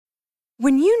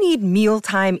When you need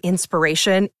mealtime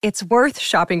inspiration, it's worth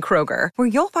shopping Kroger, where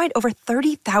you'll find over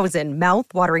 30,000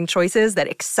 mouth-watering choices that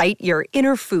excite your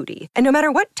inner foodie. And no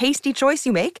matter what tasty choice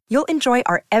you make, you'll enjoy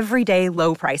our everyday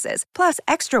low prices, plus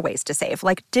extra ways to save,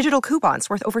 like digital coupons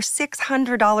worth over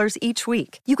 $600 each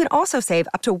week. You can also save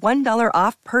up to $1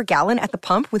 off per gallon at the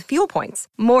pump with fuel points.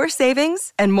 More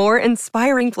savings and more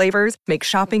inspiring flavors make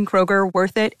shopping Kroger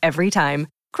worth it every time.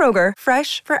 Kroger,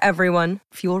 fresh for everyone.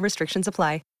 Fuel restrictions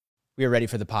apply. We are ready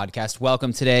for the podcast.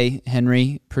 Welcome today,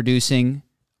 Henry, producing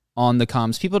on the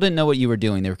comms. People didn't know what you were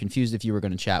doing. They were confused if you were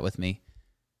going to chat with me.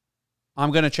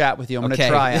 I'm going to chat with you. I'm going to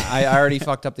try. I already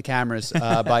fucked up the cameras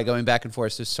by going back and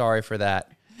forth, so sorry for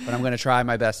that. But I'm going to try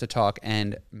my best to talk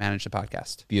and manage the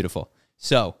podcast. Beautiful.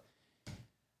 So,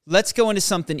 let's go into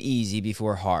something easy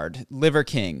before hard. Liver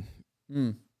King.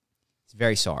 He's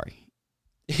very sorry.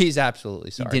 He's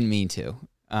absolutely sorry. He didn't mean to.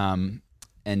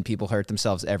 And people hurt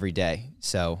themselves every day.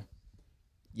 So...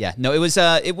 yeah, no, it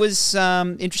was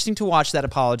interesting to watch that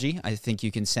apology. I think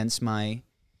you can sense my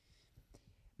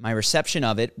reception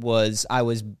of it I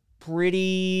was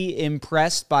pretty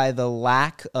impressed by the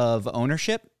lack of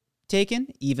ownership taken,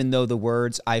 even though the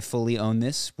words "I fully own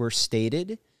this" were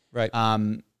stated. Right.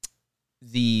 So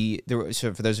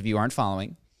for those of you who aren't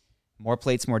following, More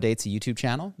Plates, More Dates, a YouTube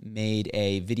channel, made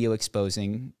a video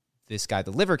exposing this guy,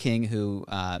 the Liver King, who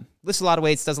lifts a lot of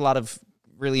weights, does a lot of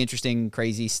really interesting,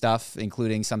 crazy stuff,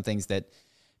 including some things that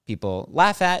people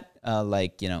laugh at,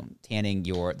 like, tanning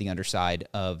the underside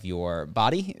of your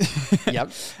body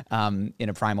Yep. In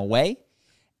a primal way.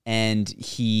 And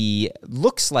he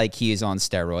looks like he is on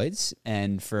steroids.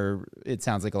 And it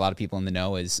sounds like a lot of people in the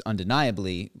know is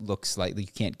undeniably looks like you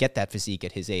can't get that physique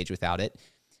at his age without it,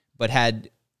 but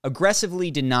had aggressively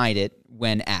denied it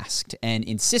when asked and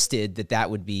insisted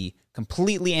that would be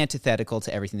completely antithetical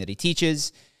to everything that he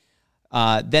teaches.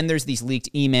 Then there's these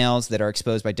leaked emails that are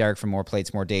exposed by Derek from More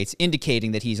Plates, More Dates,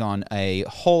 indicating that he's on a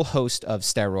whole host of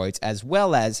steroids, as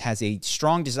well as has a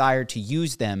strong desire to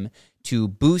use them to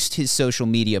boost his social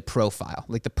media profile.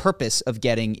 Like, the purpose of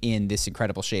getting in this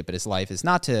incredible shape at his life is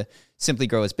not to simply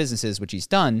grow his businesses, which he's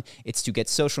done, it's to get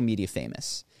social media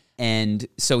famous. And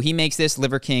so he makes this.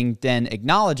 Liver King then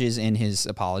acknowledges in his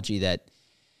apology that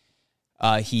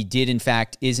he is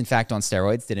in fact on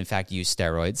steroids, did in fact use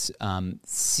steroids,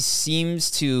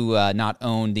 seems to not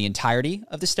own the entirety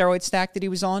of the steroid stack that he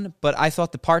was on. But I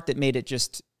thought the part that made it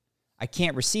just, I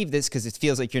can't receive this because it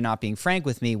feels like you're not being frank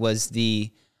with me, was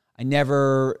I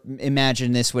never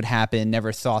imagined this would happen,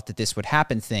 never thought that this would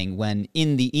happen thing, when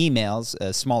in the emails,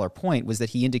 a smaller point was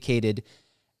that he indicated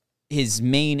his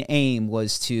main aim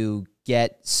was to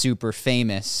get super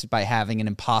famous by having an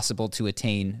impossible to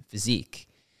attain physique.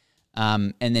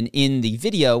 And then in the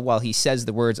video, while he says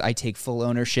the words, "I take full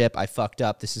ownership, I fucked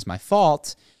up, this is my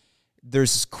fault,"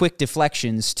 there's quick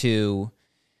deflections to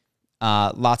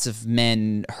lots of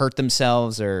men hurt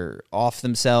themselves or off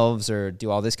themselves or do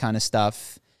all this kind of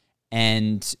stuff.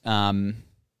 And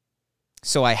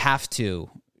so I have to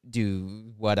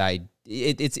do what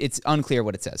it's unclear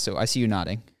what it says. So I see you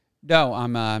nodding. No,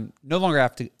 I'm no longer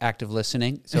active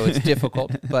listening, so it's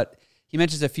difficult, but... he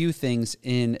mentions a few things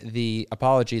in the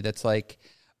apology that's like,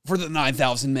 for the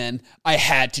 9,000 men, I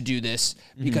had to do this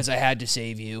because I had to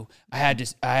save you. I had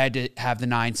to have the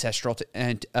 9 ancestral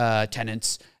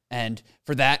tenants, and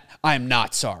for that, I am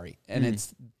not sorry. And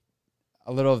it's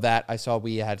a little of that I saw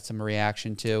we had some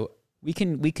reaction to. We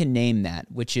can name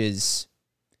that, which is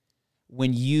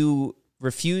when you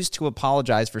refuse to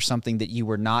apologize for something that you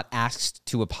were not asked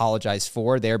to apologize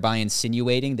for, thereby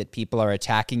insinuating that people are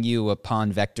attacking you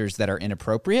upon vectors that are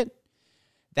inappropriate.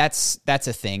 That's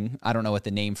a thing. I don't know what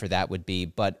the name for that would be,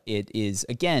 but it is,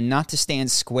 again, not to stand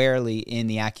squarely in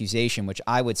the accusation, which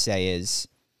I would say is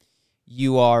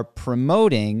you are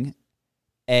promoting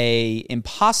a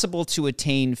impossible to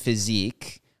attain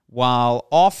physique while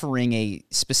offering a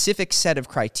specific set of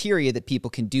criteria that people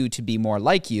can do to be more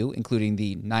like you, including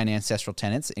the 9 ancestral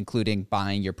tenets, including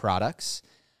buying your products.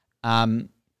 And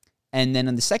then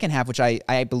in the second half, which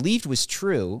I believed was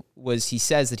true, was he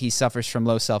says that he suffers from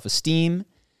low self-esteem,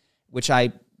 which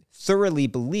I thoroughly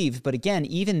believed. But again,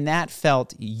 even that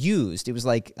felt used. It was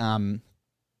like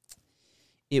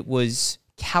it was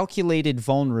calculated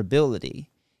vulnerability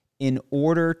in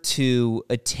order to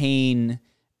attain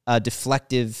a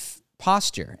deflective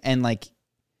posture. And like,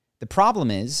 the problem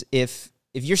is if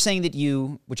you're saying that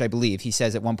which I believe he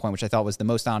says at one point, which I thought was the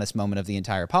most honest moment of the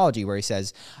entire apology, where he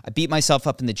says, I beat myself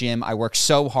up in the gym. I work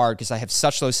so hard because I have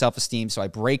such low self-esteem. So I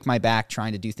break my back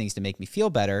trying to do things to make me feel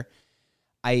better.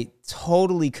 I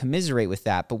totally commiserate with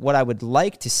that. But what I would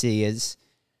like to see is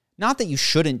not that you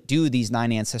shouldn't do these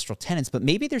 9 ancestral tenets, but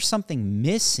maybe there's something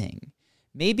missing.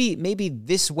 maybe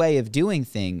this way of doing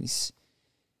things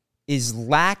is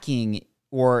lacking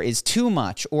or is too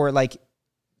much, or like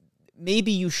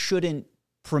maybe you shouldn't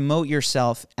promote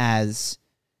yourself as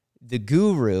the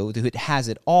guru who has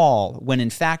it all, when in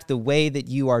fact the way that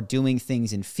you are doing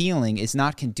things and feeling is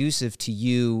not conducive to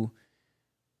you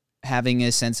having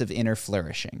a sense of inner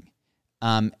flourishing.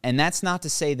 And that's not to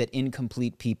say that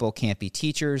incomplete people can't be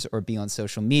teachers or be on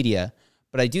social media,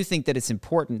 but I do think that it's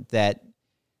important that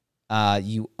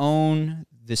you own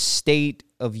the state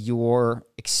of your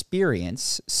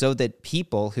experience so that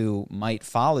people who might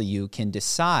follow you can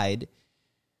decide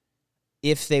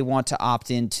if they want to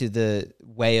opt into the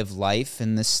way of life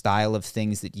and the style of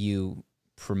things that you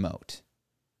promote.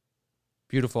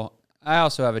 Beautiful. I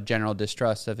also have a general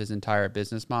distrust of his entire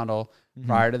business model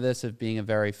prior to this, of being a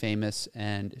very famous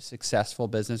and successful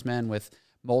businessman with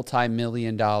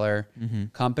multi-million-dollar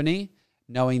company,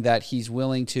 knowing that he's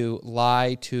willing to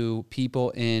lie to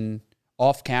people in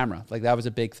off camera. Like, that was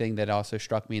a big thing that also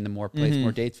struck me in the More Plays,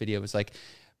 More Dates video. It was like,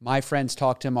 my friends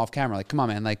talk to him off camera. Like, come on,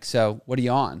 man. Like, so what are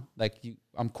you on? Like,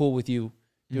 I'm cool with you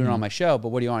doing it on my show, but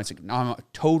what are you on? It's like, no, I'm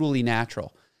totally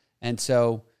natural. And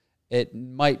so it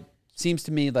seems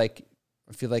to me like,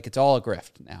 I feel like it's all a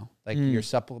grift now. Like, your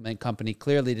supplement company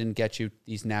clearly didn't get you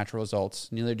these natural results.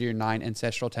 Neither do your 9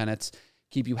 ancestral tenets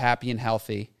keep you happy and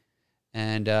healthy.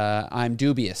 And I'm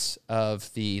dubious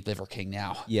of the Liver King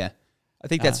now. Yeah, I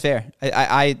think that's fair.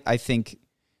 I think,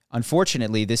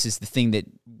 unfortunately, this is the thing that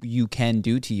you can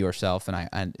do to yourself.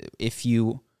 And if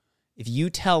you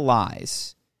tell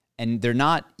lies, and they're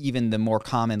not even the more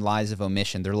common lies of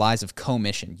omission, they're lies of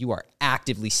commission. You are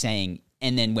actively saying,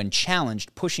 and then when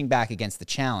challenged, pushing back against the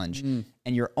challenge, and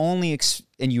you're only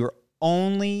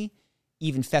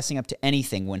even fessing up to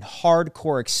anything when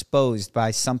hardcore exposed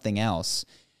by something else.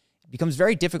 It becomes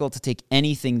very difficult to take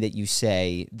anything that you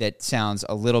say that sounds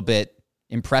a little bit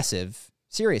impressive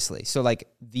seriously. So like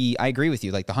I agree with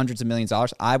you, like the hundreds of millions of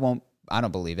dollars, I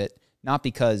don't believe it. Not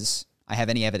because I have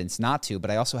any evidence not to,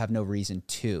 but I also have no reason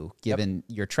to, given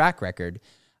your track record.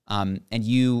 And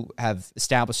you have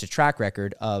established a track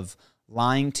record of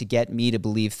lying to get me to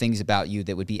believe things about you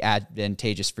that would be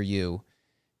advantageous for you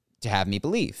to have me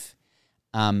believe.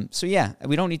 So yeah,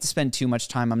 we don't need to spend too much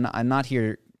time. I'm not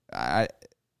here. I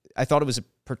thought it was a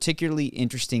particularly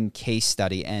interesting case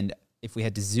study. And if we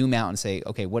had to zoom out and say,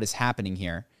 okay, what is happening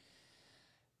here?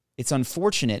 It's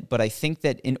unfortunate, but I think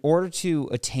that in order to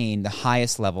attain the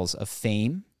highest levels of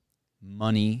fame,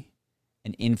 money,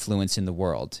 and influence in the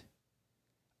world,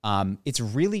 it's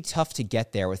really tough to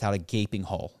get there without a gaping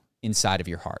hole inside of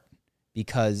your heart.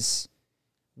 Because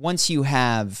once you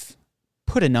have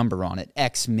put a number on it,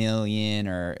 X million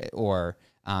or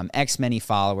X many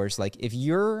followers, like if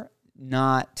you're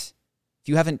not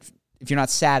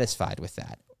satisfied with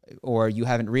that, or you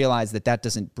haven't realized that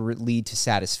doesn't lead to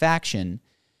satisfaction,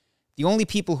 the only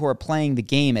people who are playing the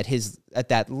game at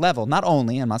that level, not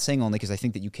only, I'm not saying only because I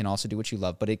think that you can also do what you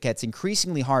love, but it gets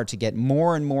increasingly hard to get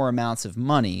more and more amounts of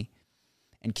money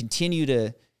and continue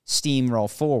to steamroll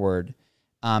forward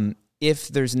if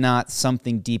there's not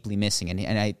something deeply missing.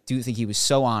 And I do think he was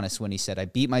so honest when he said, I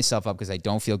beat myself up because I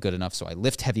don't feel good enough, so I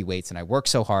lift heavy weights and I work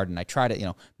so hard and I try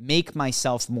to, make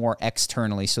myself more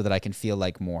externally so that I can feel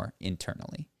like more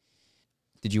internally.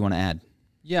 Did you want to add?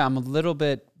 Yeah, I'm a little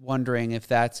bit wondering if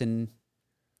that's a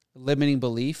limiting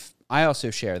belief. I also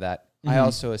share that. I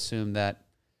also assume that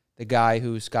the guy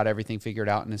who's got everything figured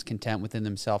out and is content within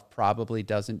himself probably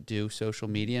doesn't do social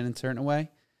media in a certain way.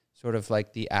 Sort of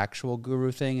like the actual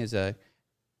guru thing is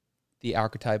the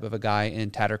archetype of a guy in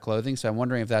tattered clothing. So I'm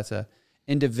wondering if that's a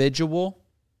individual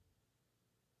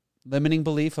limiting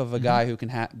belief of a guy who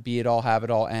can be it all, have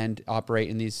it all, and operate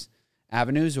in these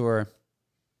avenues, or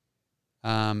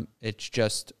it's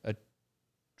just a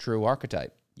true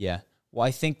archetype. Yeah.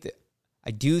 Well,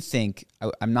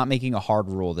 I'm not making a hard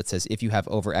rule that says if you have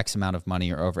over X amount of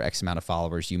money or over X amount of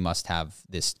followers, you must have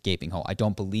this gaping hole. I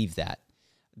don't believe that.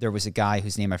 There was a guy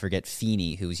whose name I forget,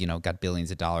 Feeney, who's, got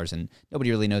billions of dollars and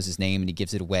nobody really knows his name, and he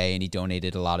gives it away and he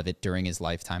donated a lot of it during his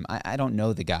lifetime. I don't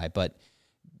know the guy, but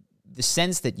the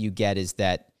sense that you get is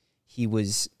that he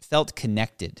felt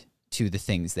connected to the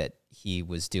things that he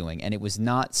was doing. And it was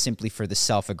not simply for the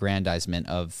self-aggrandizement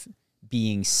of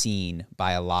being seen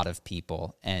by a lot of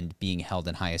people and being held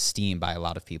in high esteem by a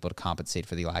lot of people to compensate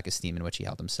for the lack of esteem in which he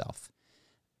held himself.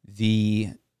 The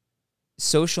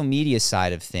social media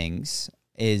side of things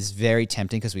is very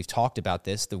tempting because we've talked about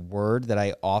this. The word that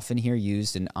I often hear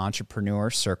used in entrepreneur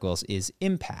circles is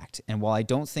impact. And while I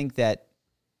don't think that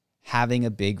having a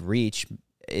big reach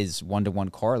is one-to-one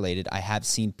correlated, I have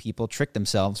seen people trick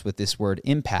themselves with this word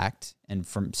impact. And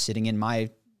from sitting in my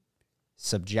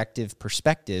subjective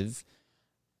perspective,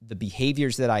 the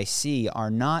behaviors that I see are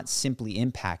not simply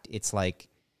impact. It's like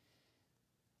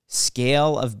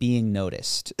scale of being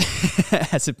noticed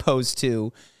as opposed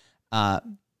to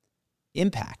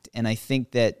impact. And I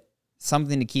think that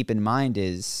something to keep in mind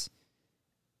is,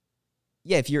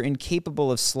 if you're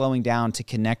incapable of slowing down to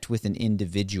connect with an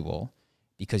individual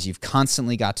because you've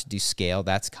constantly got to do scale,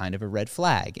 that's kind of a red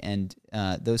flag. And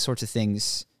those sorts of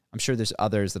things, I'm sure there's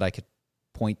others that I could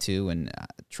point to and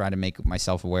try to make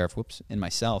myself aware of, in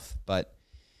myself. But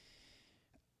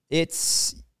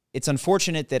it's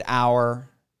unfortunate that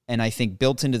and I think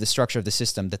built into the structure of the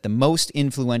system, that the most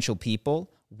influential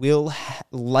people will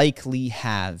likely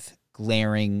have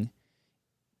glaring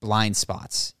blind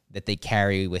spots that they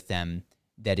carry with them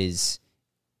that is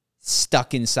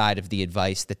stuck inside of the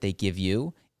advice that they give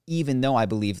you, even though I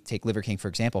believe, take Liver King, for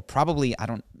example,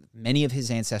 many of his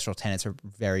ancestral tenets are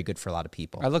very good for a lot of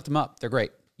people. I looked them up. They're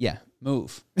great. Yeah.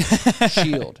 Move.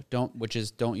 Shield. Don't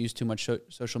use too much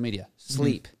social media.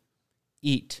 Sleep.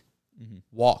 Eat.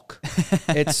 Walk.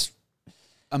 It's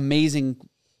amazing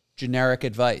generic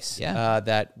advice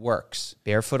that works.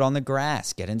 Barefoot on the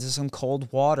grass. Get into some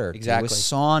cold water. Exactly. Do a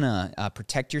sauna.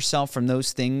 Protect yourself from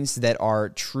those things that are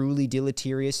truly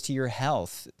deleterious to your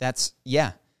health. That's,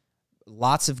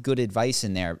 lots of good advice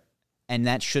in there. And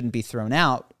that shouldn't be thrown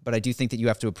out. But I do think that you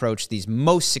have to approach these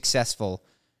most successful,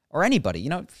 or anybody,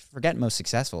 forget most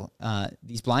successful.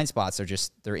 These blind spots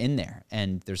they're in there.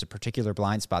 And there's a particular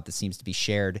blind spot that seems to be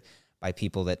shared by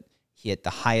people that hit the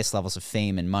highest levels of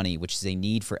fame and money, which is a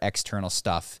need for external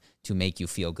stuff to make you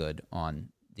feel good on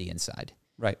the inside.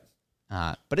 Right.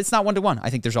 But it's not one-to-one. I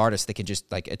think there's artists that can just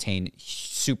attain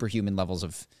superhuman levels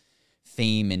of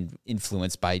fame and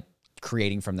influence by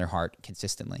creating from their heart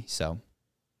consistently. So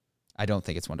I don't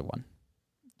think it's one-to-one.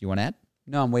 You want to add?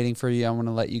 No, I'm waiting for you. I want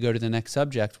to let you go to the next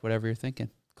subject, whatever you're thinking.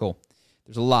 Cool.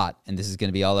 There's a lot, and this is going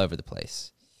to be all over the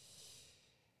place.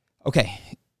 Okay.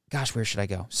 Gosh, where should I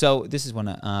go? So this is one.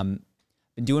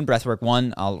 Been doing breathwork.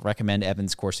 One, I'll recommend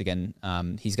Evan's course again.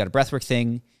 He's got a breathwork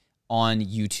thing on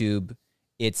YouTube.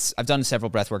 I've done several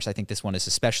breathworks. I think this one is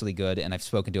especially good, and I've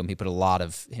spoken to him. He put a lot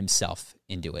of himself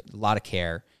into it, a lot of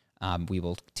care. We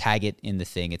will tag it in the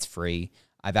thing. It's free.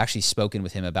 I've actually spoken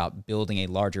with him about building a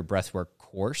larger breathwork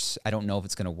course. I don't know if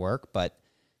it's going to work, but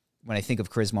when I think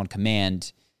of Charisma on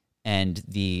Command and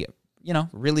the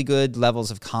really good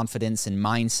levels of confidence and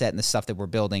mindset and the stuff that we're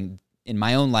building in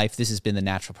my own life, this has been the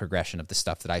natural progression of the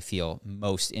stuff that I feel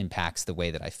most impacts the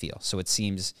way that I feel. So it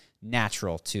seems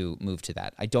natural to move to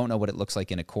that. I don't know what it looks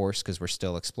like in a course because we're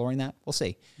still exploring that. We'll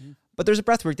see. Mm-hmm. But there's a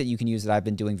breathwork that you can use that I've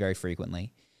been doing very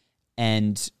frequently.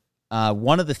 And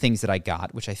one of the things that I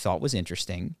got, which I thought was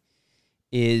interesting,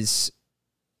 is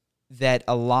that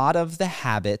a lot of the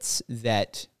habits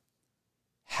that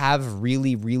have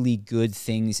really, really good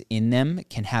things in them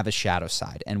can have a shadow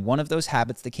side. And one of those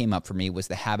habits that came up for me was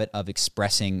the habit of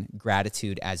expressing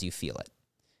gratitude as you feel it.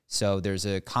 So there's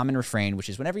a common refrain, which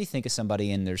is whenever you think of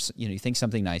somebody and you think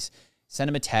something nice, send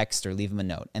them a text or leave them a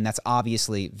note. And that's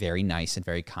obviously very nice and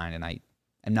very kind. And I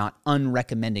am not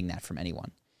unrecommending that from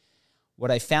anyone.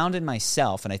 What I found in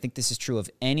myself, and I think this is true of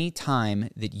any time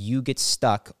that you get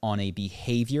stuck on a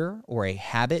behavior or a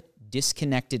habit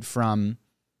disconnected from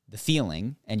the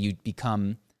feeling and you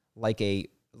become like a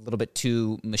little bit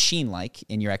too machine-like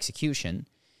in your execution,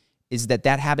 is that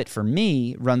habit for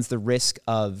me runs the risk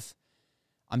of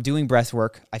I'm doing breath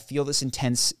work, I feel this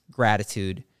intense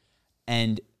gratitude,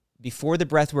 and before the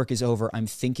breath work is over, I'm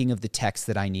thinking of the text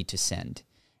that I need to send.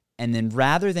 And then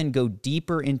rather than go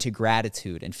deeper into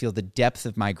gratitude and feel the depth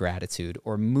of my gratitude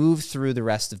or move through the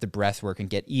rest of the breath work and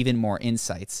get even more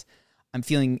insights, I'm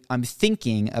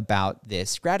thinking about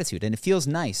this gratitude, and it feels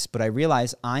nice, but I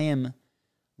realize I am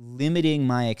limiting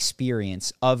my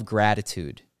experience of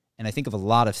gratitude. And I think of a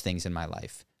lot of things in my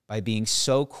life by being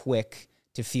so quick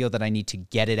to feel that I need to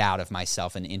get it out of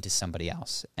myself and into somebody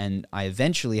else. And I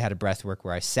eventually had a breath work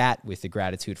where I sat with the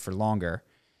gratitude for longer,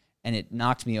 and it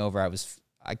knocked me over.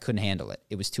 I couldn't handle it.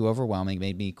 It was too overwhelming. It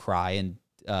made me cry and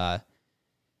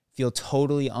feel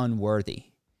totally unworthy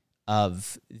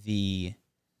of the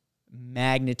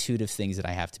magnitude of things that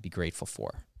I have to be grateful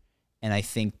for. And I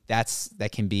think that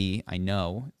can be, I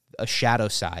know, a shadow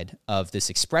side of this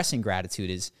expressing gratitude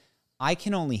is I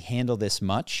can only handle this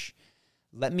much.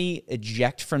 Let me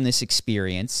eject from this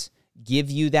experience, give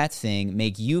you that thing,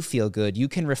 make you feel good. You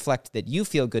can reflect that you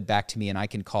feel good back to me, and I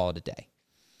can call it a day.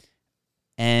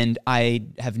 And I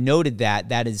have noted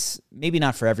that is maybe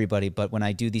not for everybody, but when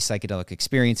I do these psychedelic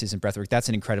experiences and breathwork, that's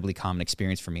an incredibly common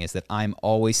experience for me, is that I'm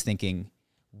always thinking,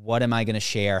 what am I going to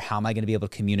share? How am I going to be able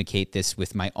to communicate this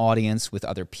with my audience, with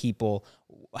other people?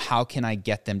 how can I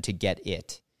get them to get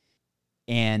it?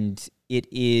 And it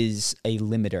is a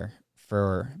limiter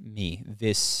for me.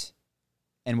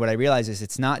 And what I realize is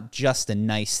it's not just a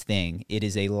nice thing. It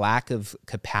is a lack of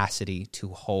capacity to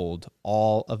hold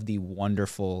all of the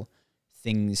wonderful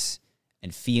things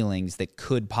and feelings that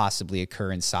could possibly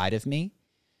occur inside of me,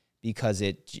 because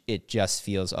it just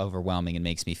feels overwhelming and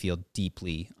makes me feel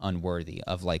deeply unworthy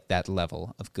of like that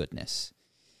level of goodness.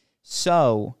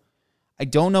 So I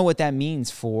don't know what that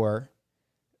means for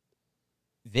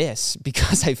this,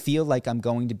 because I feel like I'm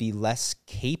going to be less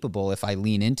capable, if I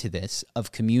lean into this,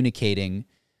 of communicating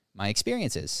my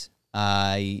experiences.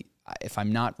 If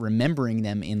I'm not remembering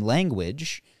them in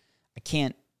language, I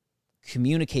can't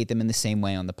communicate them in the same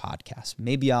way on the podcast.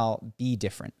 Maybe I'll be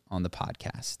different on the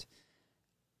podcast,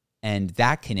 and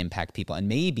that can impact people. And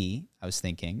maybe, I was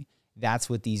thinking,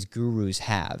 that's what these gurus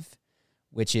have,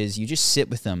 which is you just sit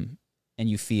with them and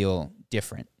you feel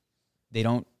different. They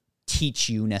don't teach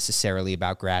you necessarily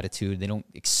about gratitude. They don't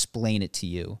explain it to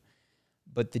you.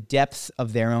 But the depth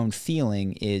of their own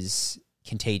feeling is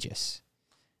contagious.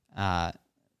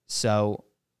 So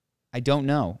I don't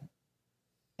know.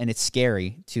 And it's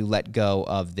scary to let go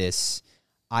of this,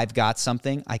 I've got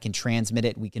something, I can transmit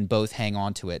it, we can both hang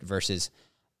on to it, versus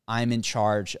I'm in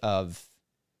charge of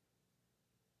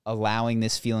allowing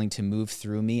this feeling to move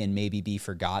through me and maybe be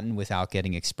forgotten without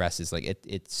getting expressed. Is like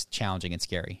it's challenging and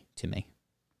scary to me.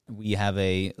 We have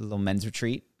a little men's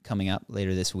retreat coming up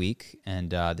later this week,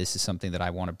 and this is something that I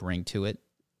want to bring to it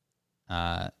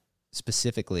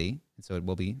specifically. And so it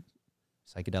will be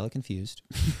psychedelic infused.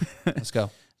 Let's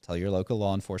go. Tell your local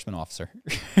law enforcement officer,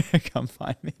 come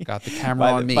find me. Got the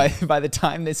camera on me. By the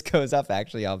time this goes up,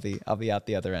 actually, I'll be out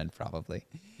the other end probably.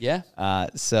 Yeah.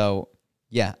 So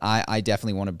yeah, I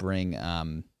definitely want to bring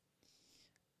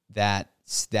that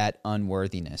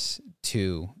unworthiness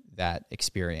to that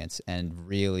experience and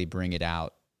really bring it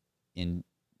out and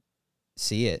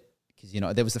see it. Because,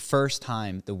 there was the first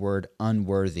time the word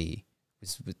unworthy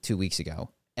was 2 weeks ago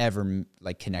ever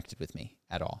like connected with me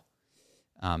at all.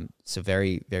 So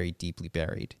very, very deeply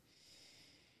buried.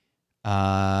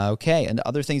 Okay. And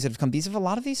other things that have come, a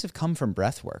lot of these have come from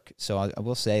breath work. So I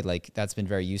will say, like, that's been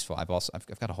very useful. I've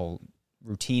got a whole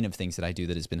routine of things that I do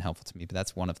that has been helpful to me, but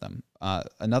that's one of them.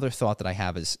 Another thought that I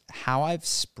have is how I've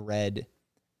spread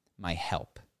my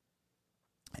help.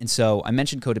 And so I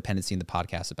mentioned codependency in the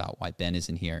podcast about why Ben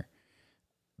isn't here.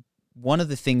 One of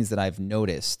the things that I've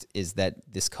noticed is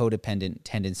that this codependent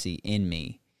tendency in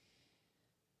me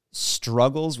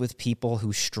struggles with people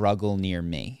who struggle near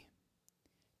me,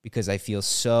 because I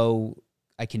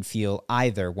can feel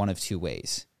either one of two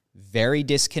ways: very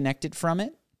disconnected from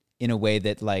it in a way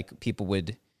that like people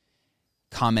would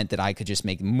comment that I could just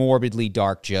make morbidly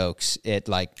dark jokes at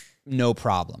like no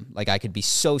problem. Like I could be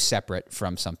so separate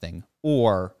from something,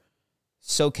 or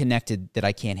so connected that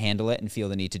I can't handle it and feel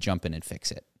the need to jump in and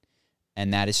fix it.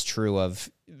 And that is true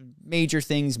of major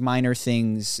things, minor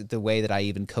things. The way that I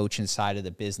even coach inside of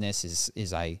the business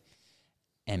is I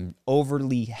am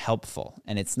overly helpful,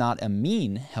 and it's not a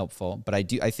mean helpful, but I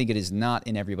think it is not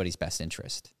in everybody's best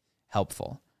interest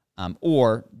helpful,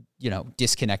 or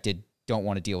disconnected, don't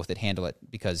want to deal with it, handle it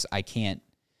because I can't.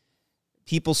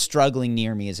 People struggling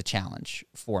near me is a challenge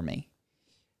for me.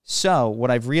 So what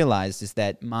I've realized is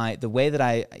that the way that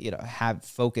I have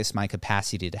focused my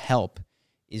capacity to help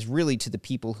is really to the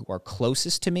people who are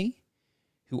closest to me,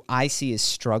 who I see as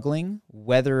struggling,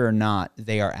 whether or not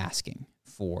they are asking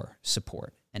for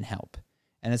support and help.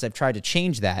 And as I've tried to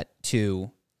change that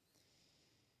to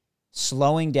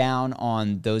slowing down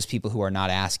on those people who are not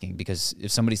asking, because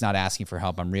if somebody's not asking for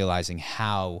help, I'm realizing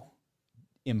how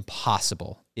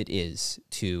impossible it is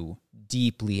to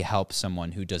deeply help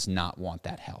someone who does not want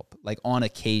that help. Like on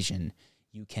occasion,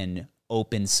 you can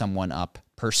open someone up,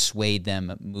 persuade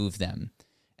them, move them.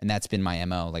 And that's been my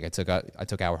MO. Like I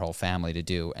took our whole family to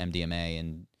do MDMA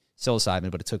and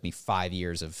psilocybin, but it took me 5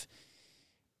 years of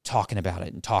talking about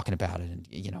it, and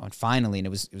and finally, and it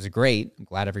was great. I'm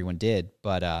glad everyone did,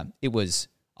 but it was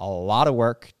a lot of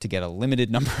work to get a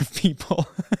limited number of people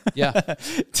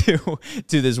to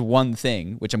this one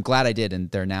thing, which I'm glad I did. And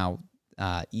they're now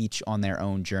each on their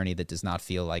own journey that does not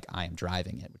feel like I am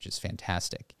driving it, which is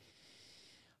fantastic.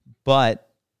 But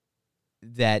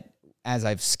that as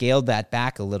I've scaled that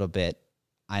back a little bit,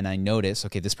 and I notice,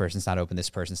 okay, this person's not open,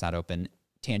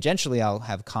 tangentially, I'll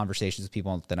have conversations with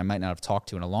people that I might not have talked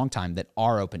to in a long time that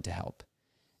are open to help.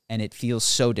 And it feels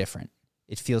so different.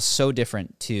 It feels so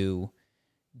different to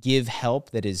give help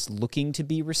that is looking to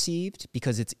be received,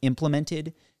 because it's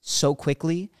implemented so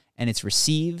quickly and it's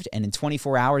received, and in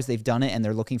 24 hours they've done it and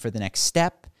they're looking for the next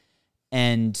step.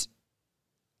 And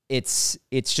it's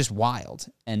just wild.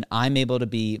 And I'm able to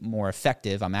be more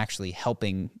effective. I'm actually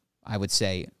helping, I would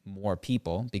say, more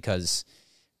people because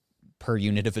per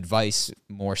unit of advice,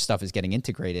 more stuff is getting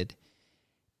integrated.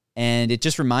 And it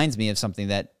just reminds me of something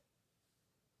that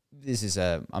this is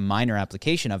a minor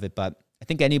application of it, but I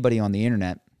think anybody on the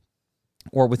internet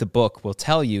or with a book will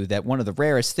tell you that one of the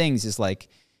rarest things is like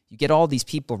you get all these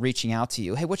people reaching out to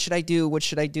you. Hey, what should I do? What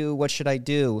should I do? What should I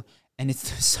do? And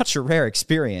it's such a rare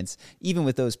experience, even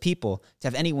with those people, to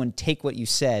have anyone take what you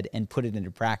said and put it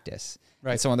into practice.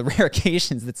 Right. And so on the rare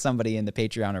occasions that somebody in the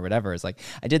Patreon or whatever is like,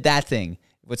 I did that thing.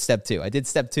 What's step 2? I did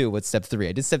step 2. What's step 3?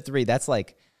 I did step 3. That's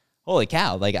like, holy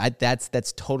cow. Like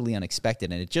that's totally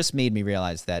unexpected. And it just made me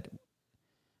realize that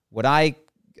what I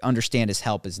understand as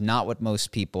help is not what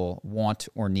most people want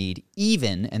or need,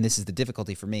 even, and this is the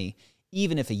difficulty for me,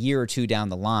 even if a year or two down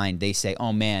the line, they say,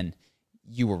 oh man,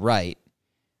 you were right.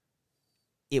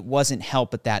 It wasn't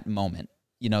help at that moment.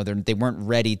 You know, they weren't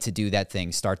ready to do that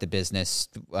thing, start the business,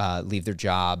 leave their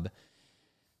job,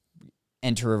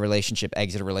 enter a relationship,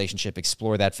 exit a relationship,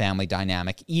 explore that family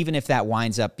dynamic. Even if that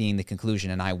winds up being the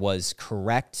conclusion and I was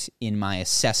correct in my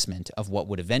assessment of what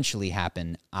would eventually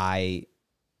happen, I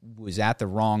was at the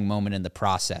wrong moment in the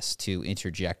process to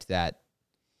interject that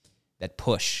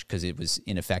push because it was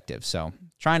ineffective. So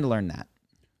trying to learn that.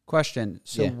 Question.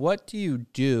 So Yeah. what do you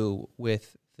do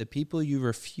with the people you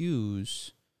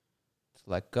refuse to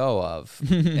let go of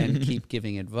and keep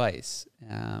giving advice?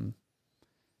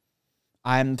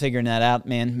 I'm figuring that out,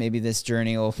 man. Maybe this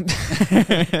journey will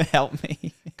help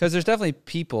me. Because there's definitely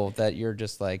people that you're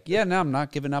just like, yeah, no, I'm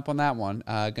not giving up on that one.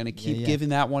 Going to keep giving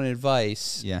that one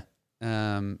advice. Yeah.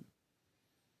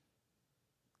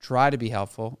 Try to be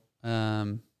helpful.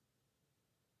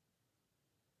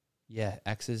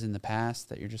 Exes in the past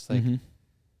that you're just like, this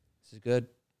is good.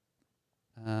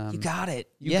 You got it.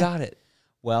 You got it.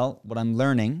 Well, what I'm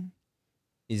learning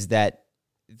is that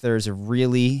there's a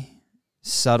really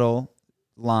subtle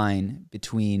line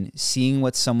between seeing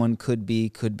what someone could be,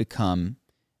 could become,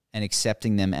 and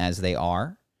accepting them as they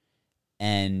are.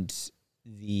 And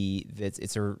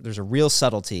there's a real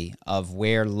subtlety of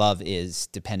where love is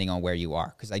depending on where you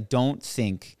are. Because I don't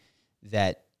think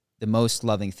that the most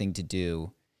loving thing to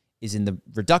do is in the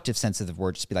reductive sense of the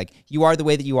word, just be like, you are the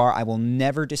way that you are. I will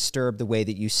never disturb the way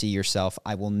that you see yourself.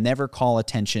 I will never call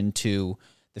attention to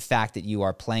the fact that you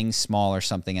are playing small or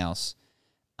something else.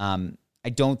 I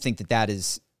don't think that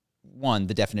is, one,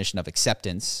 the definition of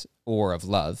acceptance or of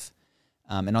love.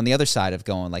 And on the other side of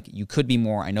going like, you could be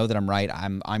more, I know that I'm right.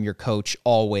 I'm your coach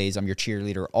always. I'm your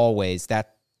cheerleader always.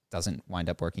 That doesn't wind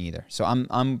up working either. So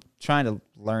I'm trying to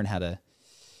learn how to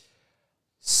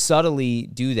subtly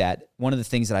do that. One of the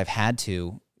things that I've had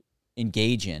to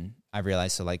engage in, I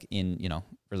realized, so like in,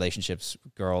 relationships,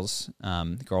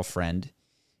 girlfriend,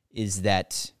 is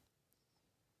that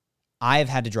I've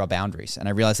had to draw boundaries. And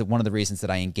I realized that one of the reasons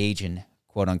that I engage in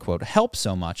quote unquote help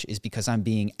so much is because I'm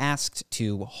being asked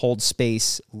to hold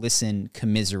space, listen,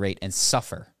 commiserate, and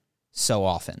suffer so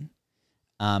often.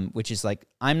 Which is like,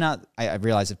 I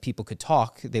realize if people could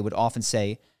talk, they would often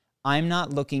say, I'm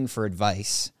not looking for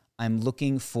advice. I'm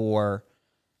looking for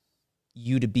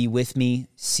you to be with me,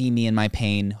 see me in my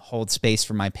pain, hold space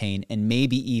for my pain, and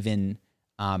maybe even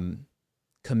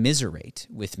commiserate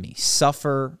with me,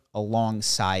 suffer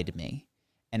alongside me.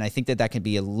 And I think that can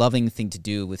be a loving thing to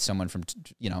do with someone from,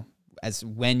 as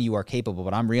when you are capable.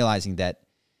 But I'm realizing that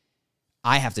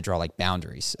I have to draw like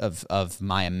boundaries of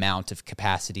my amount of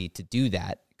capacity to do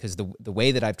that. Because the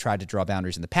way that I've tried to draw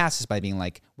boundaries in the past is by being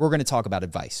like, we're going to talk about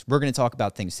advice. We're going to talk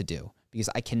about things to do. Because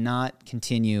I cannot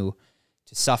continue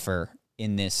to suffer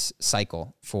in this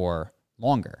cycle for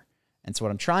longer. And so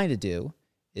what I'm trying to do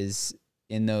is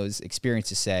in those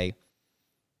experiences say,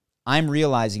 I'm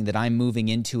realizing that I'm moving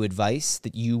into advice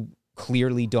that you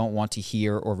clearly don't want to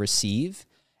hear or receive.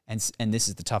 And this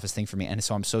is the toughest thing for me. And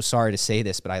so I'm so sorry to say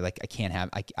this, but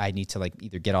I need to like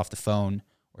either get off the phone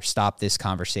or stop this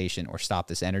conversation or stop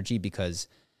this energy because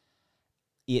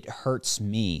it hurts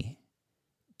me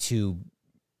to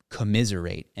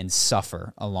commiserate and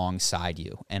suffer alongside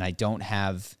you. And I don't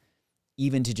have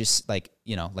even to just like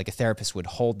a therapist would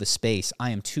hold the space. I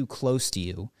am too close to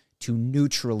you to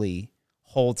neutrally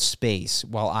hold space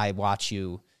while I watch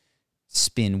you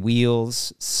spin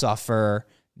wheels, suffer,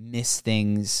 miss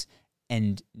things,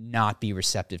 and not be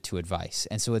receptive to advice.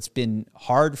 And so it's been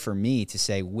hard for me to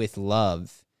say with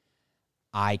love,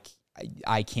 I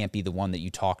can't be the one that you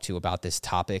talk to about this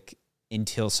topic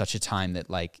until such a time that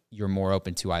like you're more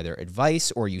open to either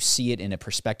advice or you see it in a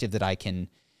perspective that I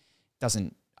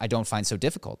don't find so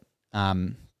difficult.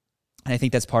 And I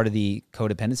think that's part of the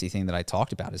codependency thing that I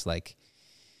talked about is like,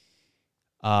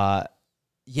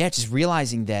 yeah, just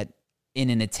realizing that in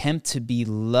an attempt to be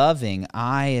loving,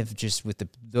 I have just with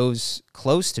those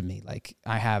close to me, like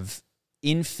I have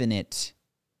infinite.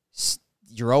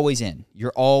 You're always in.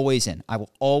 You're always in. I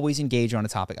will always engage on a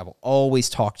topic. I will always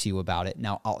talk to you about it.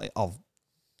 Now, I'll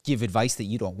give advice that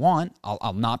you don't want.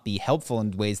 I'll not be helpful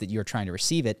in ways that you're trying to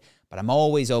receive it, but I'm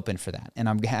always open for that. And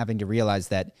I'm having to realize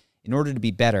that in order to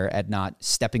be better at not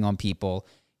stepping on people,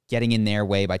 getting in their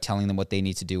way by telling them what they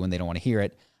need to do when they don't want to hear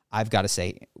it, I've got to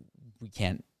say, we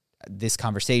can't, this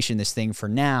conversation, this thing for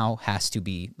now has to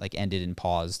be like ended and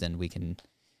paused, and we can,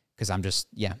 because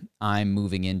I'm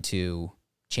moving into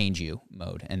change you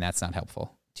mode, and that's not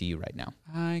helpful to you right now.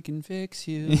 I can fix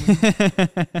you.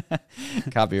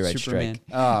 Copyright Superman. strike.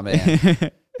 Oh,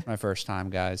 man. My first time,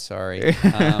 guys. Sorry.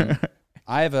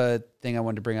 I have a thing I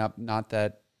wanted to bring up, not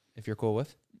that if you're cool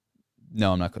with.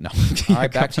 No, I'm not. No. All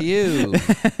right, back to you.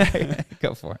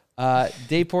 Go for it.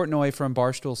 Dave Portnoy from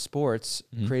Barstool Sports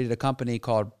created a company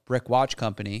called Brick Watch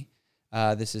Company.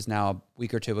 This is now a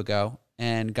week or two ago,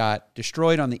 and got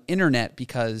destroyed on the internet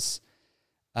because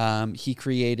he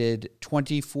created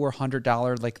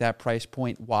 $2,400, like that price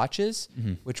point watches,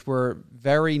 which were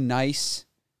very nice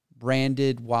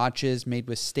branded watches made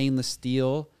with stainless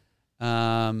steel.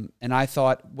 And I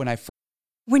thought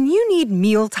When you need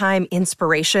mealtime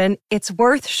inspiration, it's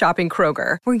worth shopping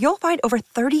Kroger, where you'll find over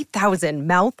 30,000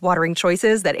 mouth-watering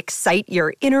choices that excite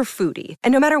your inner foodie.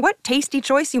 And no matter what tasty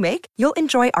choice you make, you'll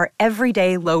enjoy our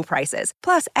everyday low prices,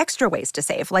 plus extra ways to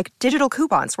save, like digital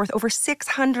coupons worth over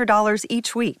 $600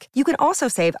 each week. You can also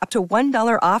save up to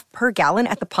 $1 off per gallon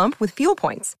at the pump with fuel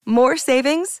points. More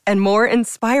savings and more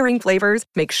inspiring flavors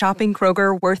make shopping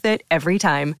Kroger worth it every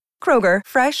time. Kroger,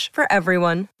 fresh for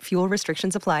everyone. Fuel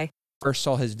restrictions apply. first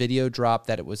saw his video drop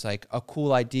that it was like a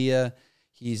cool idea.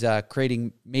 He's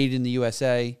creating Made in the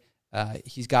USA.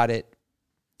 He's got it.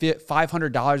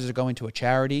 $500 is going to a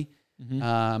charity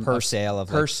per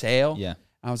sale. Yeah.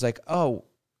 I was like, oh,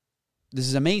 this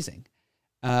is amazing.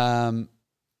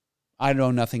 I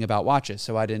know nothing about watches,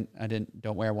 so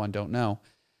don't wear one, don't know.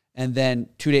 And then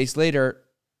 2 days later,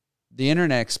 the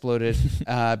internet exploded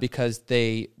because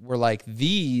they were like,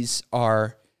 these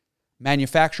are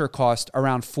manufacturer cost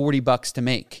around $40 to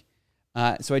make.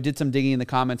 So I did some digging in the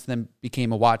comments, and then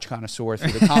became a watch connoisseur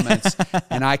through the comments.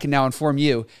 And I can now inform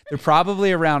you, they're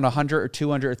probably around $100 or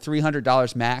 $200 or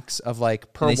 $300 max of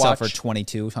like per watch. They sell for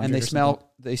 $2,200. And they sell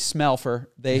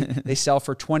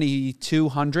for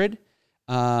 $2,200.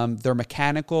 They're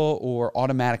mechanical or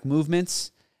automatic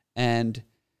movements. And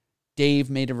Dave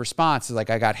made a response. It's like,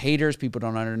 I got haters. People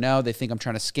don't know. They think I'm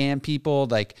trying to scam people.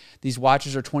 Like, these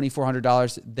watches are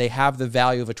 $2,400. They have the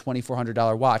value of a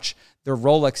 $2,400 watch. They're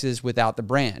Rolexes without the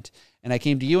brand. And I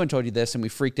came to you and told you this, and we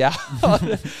freaked out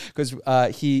because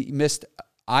he missed,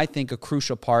 I think, a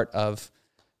crucial part of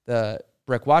the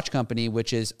Brick Watch Company,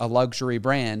 which is a luxury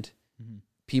brand. Mm-hmm.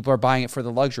 People are buying it for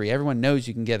the luxury. Everyone knows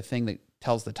you can get a thing that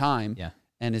tells the time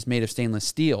and is made of stainless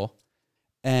steel.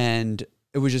 And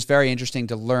it was just very interesting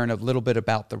to learn a little bit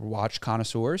about the watch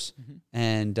connoisseurs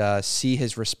and see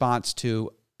his response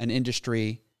to an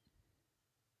industry.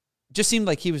 Just seemed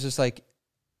like he was just like,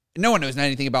 no one knows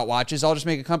anything about watches. I'll just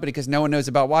make a company because no one knows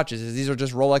about watches. These are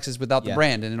just Rolexes without the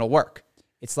brand, and it'll work.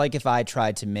 It's like if I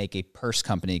tried to make a purse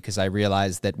company because I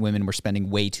realized that women were spending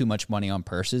way too much money on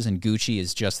purses, and Gucci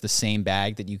is just the same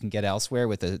bag that you can get elsewhere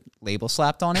with a label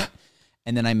slapped on it.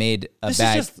 And then I made a bag. This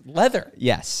is just leather.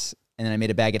 Yes. And then I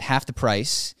made a bag at half the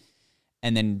price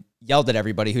and then yelled at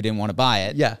everybody who didn't want to buy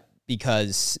it. Yeah.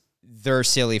 Because they're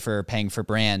silly for paying for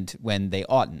brand when they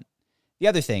oughtn't. The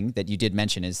other thing that you did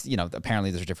mention is, apparently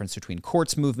there's a difference between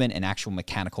quartz movement and actual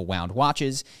mechanical wound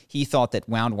watches. He thought that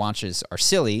wound watches are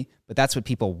silly, but that's what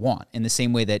people want. In the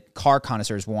same way that car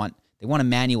connoisseurs want a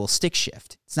manual stick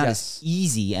shift. It's not as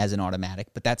easy as an automatic,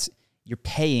 but you're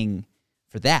paying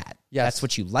for that. Yes. That's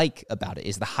what you like about it,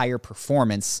 is the higher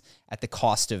performance at the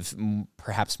cost of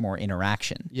perhaps more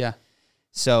interaction. Yeah.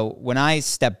 So when I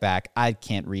step back, I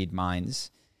can't read minds.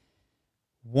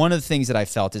 One of the things that I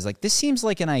felt is like, this seems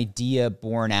like an idea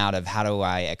born out of how do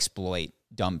I exploit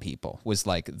dumb people, was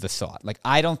like the thought. Like,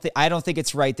 I don't think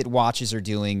it's right that watches are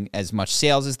doing as much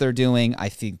sales as they're doing. I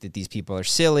think that these people are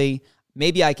silly.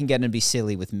 Maybe I can get them to be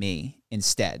silly with me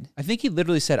instead. I think he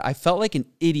literally said, I felt like an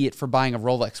idiot for buying a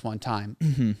Rolex one time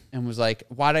and was like,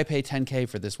 why'd I pay $10K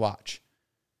for this watch?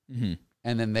 Mm-hmm.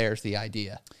 And then there's the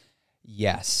idea.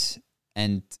 Yes.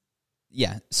 And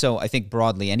yeah, so I think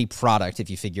broadly, any product, if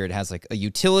you figure it has like a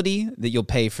utility that you'll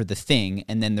pay for the thing,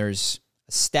 and then there's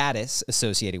a status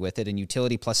associated with it, and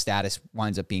utility plus status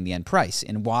winds up being the end price.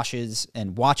 And watches,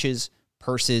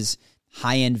 purses,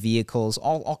 high-end vehicles,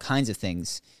 all kinds of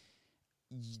things.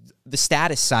 the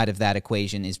status side of that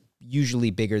equation is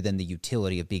usually bigger than the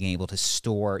utility of being able to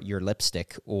store your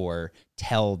lipstick or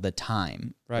tell the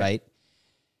time, right?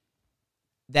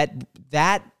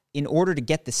 That in order to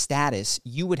get the status,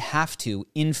 you would have to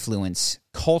influence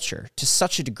culture to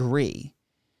such a degree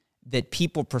that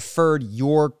people preferred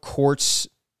your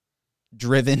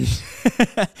quartz-driven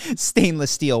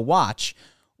stainless steel watch,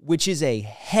 which is a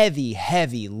heavy,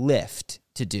 heavy lift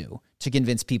to do, to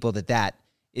convince people that that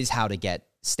is how to get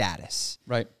status.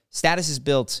 Right. Status is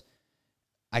built...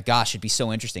 it'd be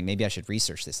so interesting. Maybe I should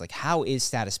research this. Like, how is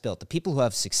status built? The people who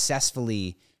have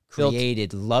successfully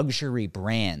created luxury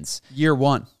brands. Year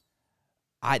one.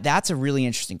 That's a really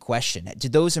interesting question.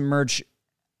 Did those emerge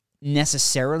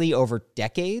necessarily over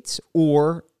decades,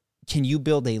 or can you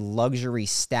build a luxury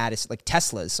status? Like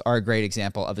Teslas are a great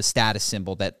example of a status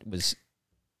symbol that was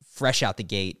fresh out the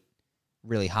gate,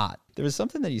 really hot. There was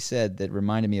something that you said that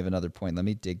reminded me of another point. Let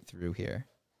me dig through here.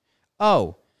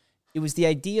 Oh, it was the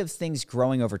idea of things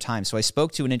growing over time. So I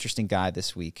spoke to an interesting guy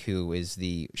this week who is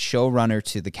the showrunner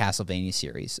to the Castlevania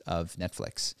series of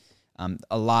Netflix.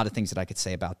 A lot of things that I could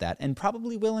say about that, and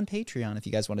probably will in Patreon if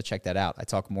you guys want to check that out. I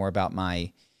talk more about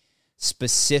my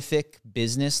specific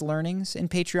business learnings in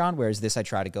Patreon, whereas this I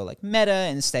try to go like meta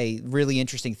and say really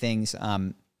interesting things.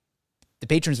 The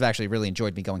patrons have actually really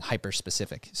enjoyed me going hyper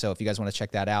specific. So if you guys want to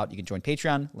check that out, you can join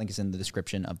Patreon. Link is in the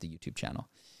description of the YouTube channel.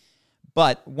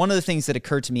 But one of the things that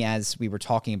occurred to me as we were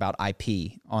talking about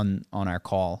IP on our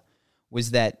call was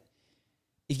that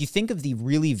if you think of the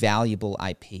really valuable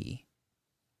IP,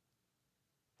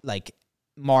 like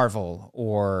Marvel,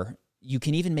 or you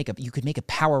could make a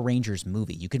Power Rangers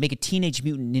movie, you could make a Teenage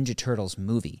Mutant Ninja Turtles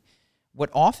movie. What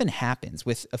often happens,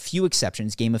 with a few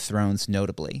exceptions, Game of Thrones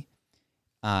notably,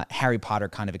 Harry Potter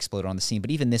kind of exploded on the scene, but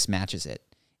even this matches it,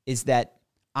 is that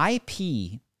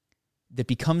IP that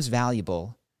becomes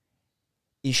valuable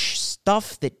is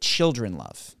stuff that children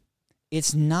love.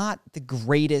 It's not the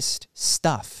greatest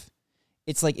stuff.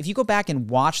 It's like if you go back and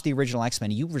watch the original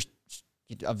X-Men,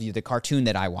 the cartoon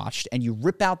that I watched, and you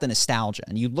rip out the nostalgia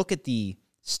and you look at the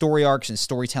story arcs and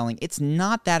storytelling, it's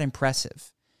not that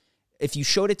impressive. If you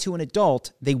showed it to an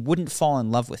adult, they wouldn't fall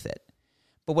in love with it.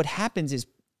 But what happens is,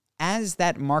 as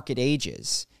that market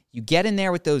ages, you get in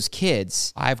there with those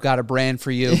kids. I've got a brand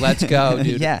for you. Let's go,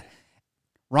 dude. Yeah.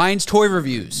 Ryan's Toy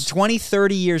Reviews. 20,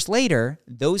 30 years later,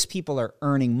 those people are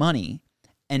earning money.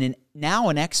 And now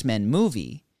an X-Men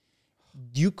movie,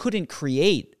 you couldn't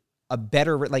create a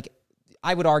better... Like,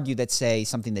 I would argue that, say,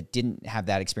 something that didn't have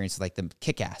that experience, like the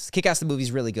Kick-Ass. Kick-Ass, the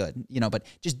movie's really good, but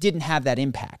just didn't have that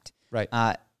impact. Right.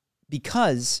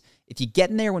 Because if you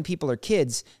get in there when people are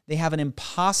kids, they have an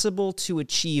impossible to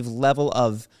achieve level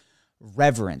of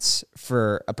reverence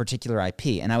for a particular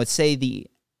IP. And I would say the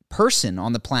person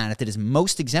on the planet that has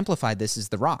most exemplified this is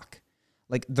The Rock.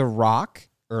 Like, The Rock,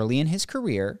 early in his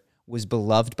career, was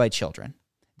beloved by children.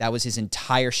 That was his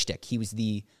entire shtick. He was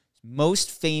the most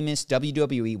famous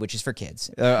WWE, which is for kids.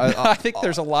 I think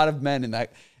there's a lot of men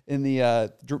in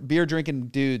the beer drinking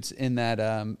dudes in that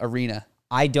arena.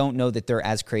 I don't know that they're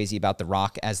as crazy about The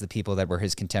Rock as the people that were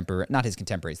not his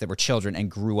contemporaries, that were children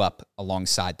and grew up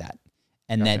alongside that.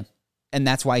 And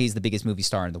that's why he's the biggest movie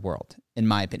star in the world, in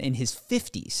my opinion, in his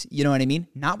 50s. You know what I mean?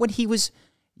 Not when he was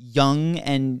young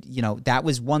and, that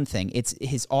was one thing. It's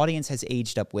his audience has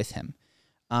aged up with him.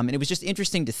 And it was just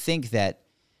interesting to think that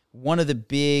one of the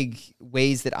big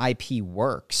ways that IP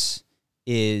works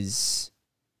is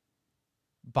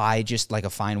by just like a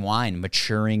fine wine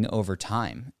maturing over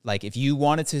time. Like, if you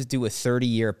wanted to do a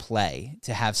 30-year play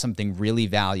to have something really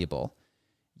valuable,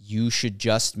 you should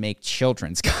just make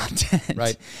children's content,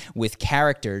 right, with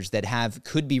characters that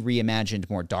could be reimagined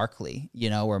more darkly,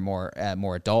 or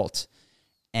more adult.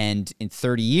 And in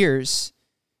 30 years,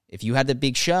 if you had the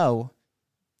big show,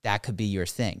 that could be your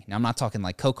thing. Now, I'm not talking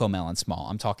like CoComelon small.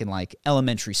 I'm talking like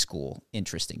elementary school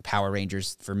interesting. Power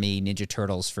Rangers for me, Ninja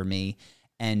Turtles for me.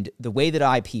 And the way that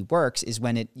IP works is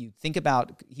when you think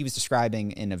about, he was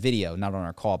describing in a video, not on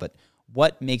our call, but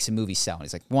what makes a movie sell? And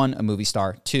he's like, 1, a movie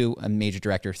star; 2, a major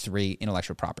director; 3,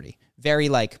 intellectual property. Very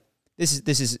like, this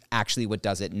is actually what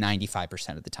does it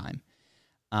 95% of the time.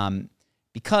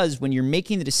 Because when you're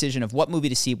making the decision of what movie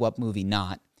to see, what movie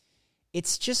not,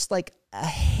 it's just like a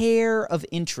hair of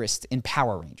interest in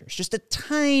Power Rangers. Just a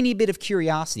tiny bit of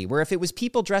curiosity, where if it was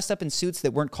people dressed up in suits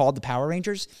that weren't called the Power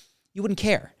Rangers, you wouldn't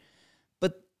care.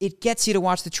 But it gets you to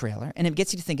watch the trailer, and it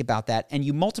gets you to think about that, and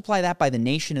you multiply that by the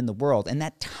nation and the world, and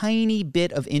that tiny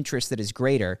bit of interest that is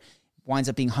greater winds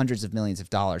up being hundreds of millions of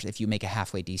dollars if you make a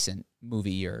halfway decent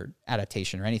movie or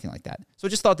adaptation or anything like that. So I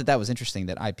just thought that was interesting,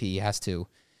 that IP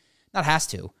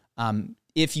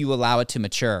if you allow it to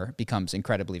mature, becomes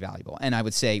incredibly valuable. And I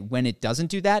would say when it doesn't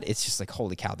do that, it's just like,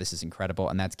 holy cow, this is incredible.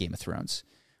 And that's Game of Thrones,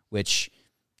 which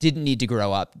didn't need to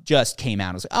grow up, just came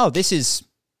out. I was like, oh, this is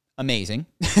amazing.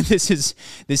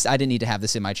 this. I didn't need to have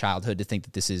this in my childhood to think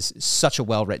that this is such a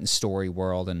well-written story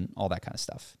world and all that kind of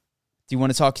stuff. Do you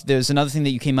want to talk? There's another thing that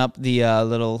you came up, the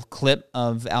little clip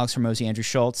of Alex Hormozi, Andrew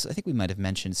Schultz. I think we might have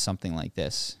mentioned something like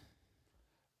this.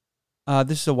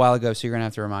 This is a while ago, so you're going to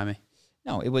have to remind me.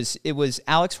 No, it was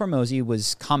Alex Hormozi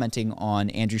was commenting on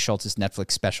Andrew Schultz's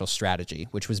Netflix special strategy,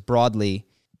 which was broadly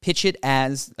pitch it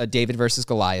as a David versus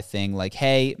Goliath thing. Like,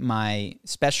 hey, my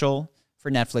special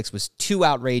for Netflix was too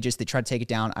outrageous. They tried to take it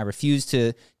down. I refused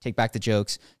to take back the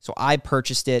jokes. So I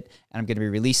purchased it, and I'm going to be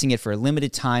releasing it for a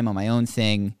limited time on my own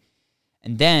thing.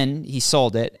 And then he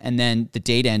sold it, and then the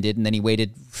date ended, and then he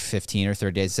waited 15 or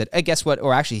 30 days and said, hey, guess what?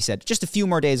 Or actually he said, just a few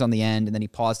more days on the end, and then he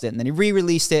paused it, and then he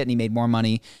re-released it, and he made more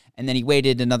money. And then he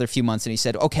waited another few months, and he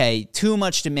said, okay, too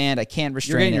much demand. I can't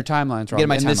restrain it. You're getting your timelines wrong.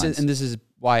 And this is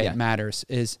why it matters,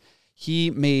 is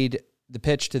he made the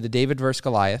pitch to the David versus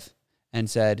Goliath and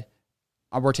said,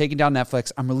 we're taking down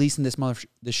Netflix. I'm releasing this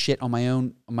shit on my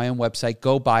own website.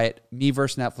 Go buy it. Me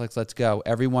versus Netflix. Let's go.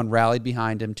 Everyone rallied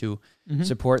behind him to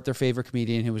support their favorite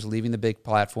comedian who was leaving the big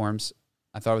platforms.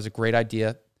 I thought it was a great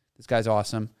idea. This guy's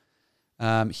awesome.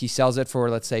 He sells it for,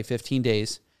 let's say, 15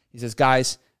 days. He says,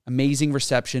 guys, amazing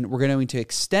reception. We're going to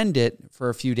extend it for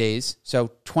a few days.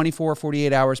 So 24,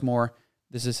 48 hours more.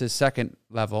 This is his second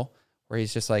level where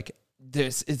he's just like,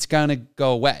 it's going to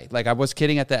go away. Like, I was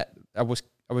kidding at that. I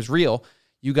was real.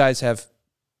 You guys have,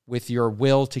 with your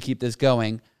will to keep this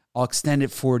going, I'll extend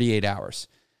it 48 hours.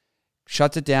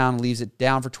 Shuts it down, leaves it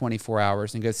down for 24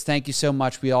 hours, and goes, thank you so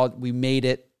much. We made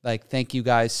it. Like, thank you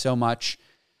guys so much.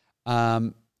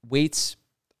 Waits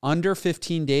under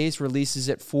 15 days, releases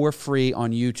it for free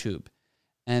on YouTube,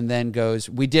 and then goes,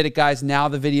 we did it, guys. Now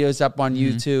the video's up on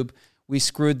YouTube. We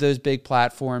screwed those big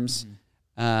platforms.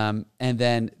 And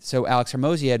then, so Alex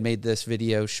Hormozi had made this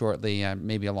video shortly,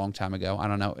 maybe a long time ago. I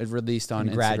don't know. It released on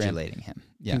Congratulating Instagram. him.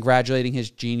 Yeah. Congratulating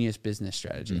his genius business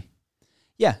strategy.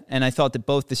 Yeah, and I thought that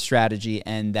both the strategy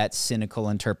and that cynical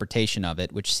interpretation of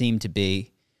it, which seemed to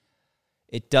be,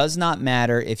 it does not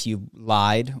matter if you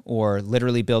lied or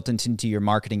literally built into your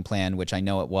marketing plan, which I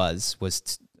know it was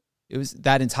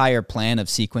that entire plan of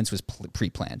sequence was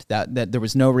pre-planned. That there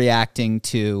was no reacting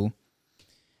to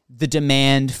the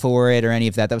demand for it or any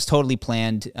of that. That was totally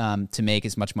planned to make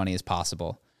as much money as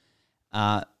possible.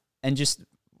 And just,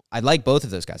 I like both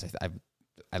of those guys.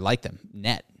 I like them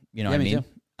net. You know what I mean?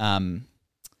 Too.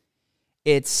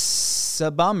 It's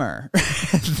a bummer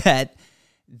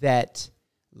that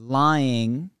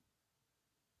lying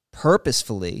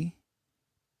purposefully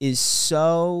is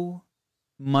so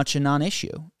much a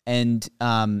non-issue. And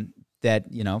that,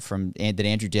 that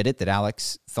Andrew did it, that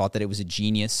Alex thought that it was a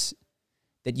genius.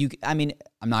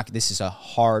 This is a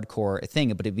hardcore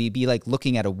thing, but it'd be like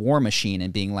looking at a war machine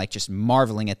and being like just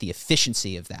marveling at the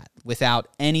efficiency of that without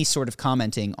any sort of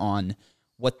commenting on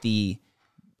what the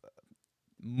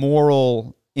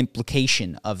moral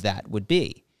implication of that would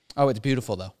be. Oh, it's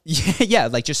beautiful though. Yeah,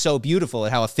 like just so beautiful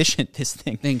at how efficient this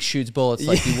thing shoots bullets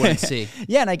like you wouldn't see.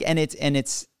 Yeah,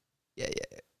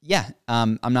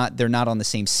 they're not on the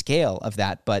same scale of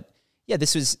that, but yeah,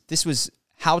 this was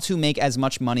how to make as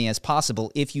much money as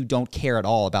possible if you don't care at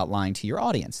all about lying to your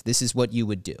audience. This is what you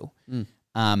would do.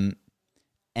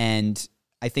 And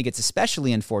I think it's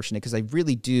especially unfortunate because I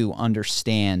really do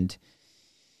understand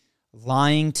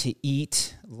lying to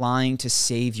eat, lying to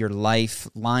save your life,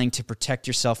 lying to protect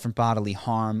yourself from bodily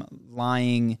harm,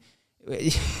 lying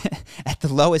at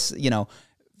the lowest,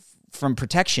 from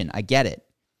protection. I get it.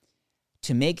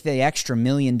 To make the extra $1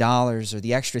 million or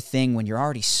the extra thing when you're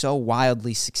already so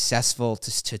wildly successful,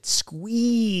 to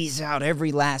squeeze out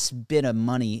every last bit of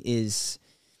money is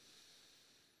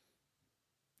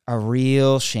a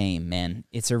real shame, man.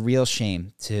 It's a real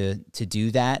shame to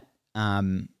do that.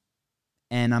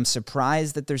 And I'm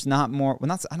surprised that there's not more.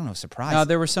 Well, I don't know, surprised. No,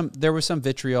 there was some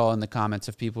vitriol in the comments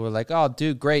of people who were like, "Oh,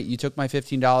 dude, great, you took my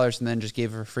 $15 and then just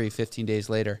gave it for free 15 days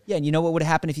later." Yeah, and you know what would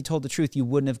have happened if you told the truth? You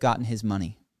wouldn't have gotten his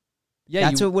money. Yeah,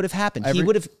 that's what would have happened. He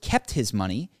would have kept his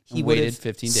money. He would have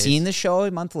 15 days. Seen the show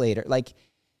a month later. Like,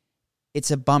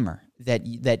 it's a bummer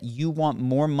that you want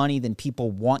more money than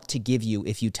people want to give you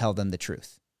if you tell them the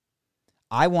truth.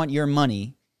 I want your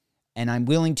money, and I'm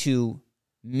willing to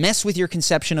mess with your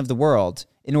conception of the world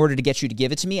in order to get you to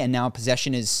give it to me, and now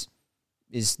possession is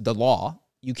the law.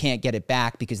 You can't get it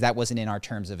back because that wasn't in our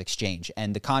terms of exchange,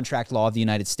 and the contract law of the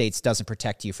United States doesn't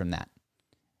protect you from that.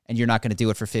 And you're not going to do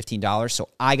it for $15, so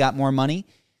I got more money.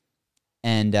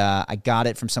 And I got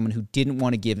it from someone who didn't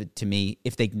want to give it to me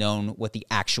if they'd known what the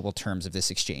actual terms of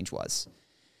this exchange was.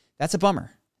 That's a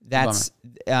bummer.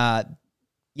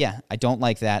 Yeah, I don't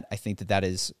like that. I think that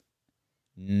is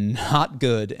not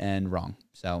good and wrong.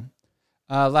 So,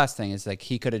 last thing is like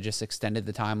he could have just extended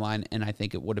the timeline, and I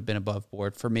think it would have been above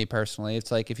board for me personally.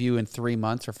 It's like if you in 3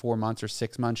 months or 4 months or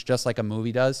 6 months, just like a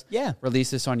movie does,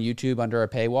 release this on YouTube under a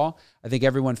paywall. I think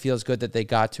everyone feels good that they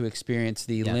got to experience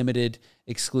the limited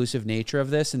exclusive nature of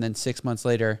this, and then 6 months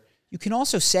later. You can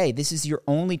also say this is your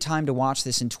only time to watch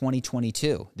this in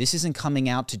 2022. This isn't coming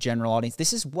out to general audience.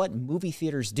 This is what movie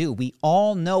theaters do. We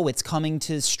all know it's coming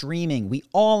to streaming. We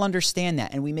all understand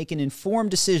that, and we make an informed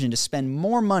decision to spend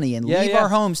more money and leave our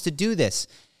homes to do this.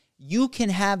 You can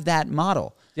have that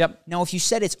model. Yep. Now, if you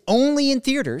said it's only in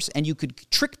theaters and you could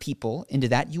trick people into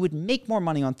that, you would make more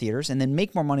money on theaters and then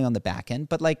make more money on the back end.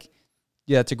 But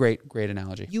yeah, it's a great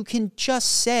analogy. You can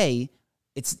just say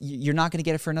you're not going to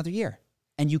get it for another year.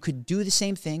 And you could do the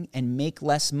same thing and make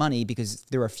less money because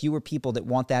there are fewer people that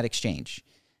want that exchange.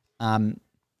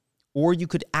 Or you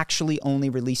could actually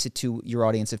only release it to your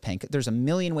audience of paying. There's a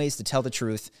million ways to tell the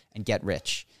truth and get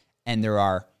rich. And there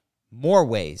are more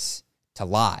ways to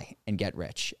lie and get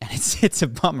rich. And it's a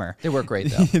bummer. They work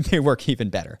great, though. They work even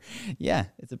better. Yeah,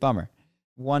 it's a bummer.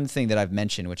 One thing that I've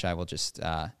mentioned, which I will just...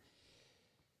 I've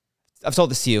told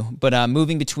this to you, but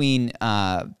moving between...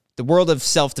 the world of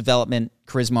self-development,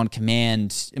 charisma on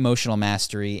command, emotional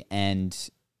mastery, and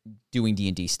doing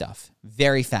D&D stuff.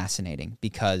 Very fascinating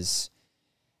because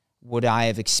what I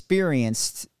have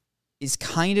experienced is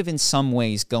kind of in some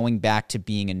ways going back to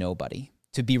being a nobody,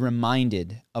 to be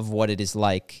reminded of what it is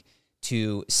like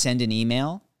to send an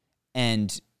email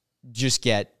and just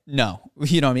get no,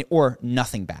 you know what I mean, or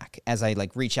nothing back as I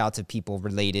reach out to people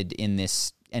related in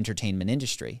this entertainment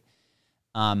industry.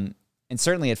 And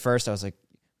certainly at first I was like,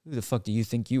 who the fuck do you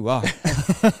think you are?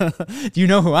 Do you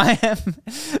know who I am?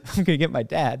 I'm going to get my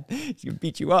dad. He's going to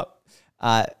beat you up.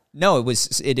 No,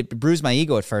 it bruised my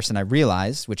ego at first, and I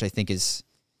realized, which I think is,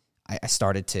 I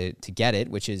started to get it,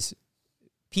 which is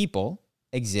people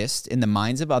exist in the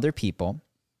minds of other people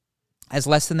as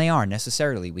less than they are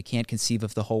necessarily. We can't conceive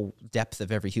of the whole depth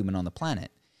of every human on the planet.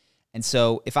 And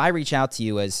so if I reach out to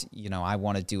you as, I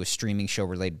want to do a streaming show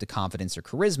related to confidence or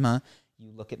charisma,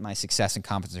 you look at my success in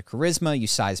confidence or charisma, you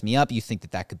size me up, you think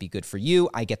that could be good for you.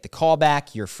 I get the call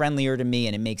back, you're friendlier to me,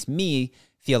 and it makes me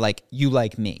feel like you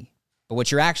like me. But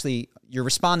what you're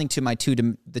responding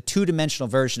to the two-dimensional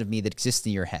version of me that exists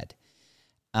in your head.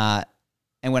 And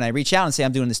when I reach out and say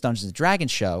I'm doing this Dungeons &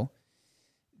 Dragons show,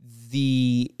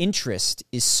 the interest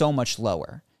is so much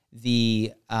lower.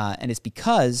 And it's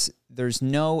because there's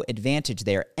no advantage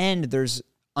there, and there's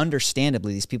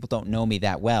understandably, these people don't know me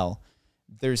that well,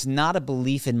 there's not a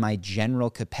belief in my general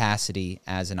capacity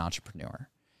as an entrepreneur.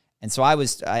 And so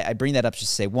I bring that up just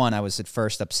to say, one, I was at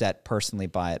first upset personally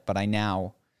by it, but I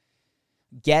now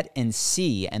get and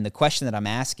see, and the question that I'm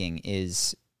asking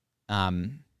is, there's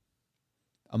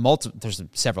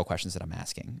several questions that I'm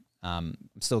asking. I'm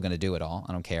still going to do it all.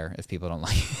 I don't care if people don't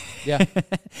like it. Yeah.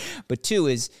 But two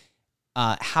is,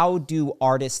 how do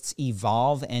artists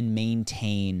evolve and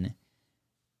maintain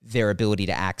their ability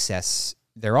to access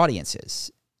their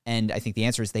audiences? And I think the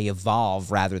answer is they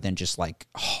evolve rather than just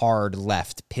hard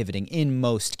left pivoting in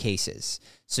most cases.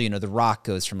 So, The Rock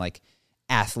goes from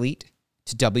athlete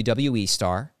to WWE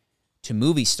star to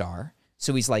movie star.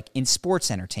 So he's in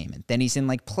sports entertainment. Then he's in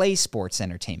play sports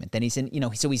entertainment. Then he's in,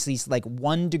 so he's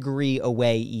 1 degree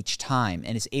away each time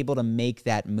and is able to make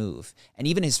that move. And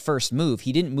even his first move,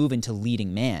 he didn't move into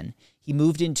leading man. He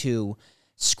moved into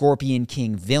Scorpion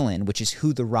King villain, which is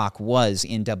who The Rock was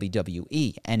in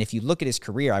WWE. And if you look at his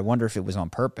career, I wonder if it was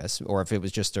on purpose or if it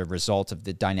was just a result of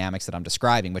the dynamics that I'm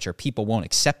describing, which are people won't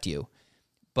accept you.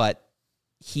 But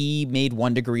he made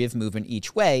 1 degree of movement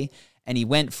each way, and he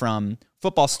went from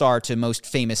football star to most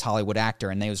famous Hollywood actor,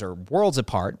 and those are worlds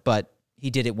apart, but he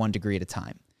did it 1 degree at a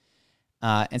time.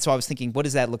 And so I was thinking, what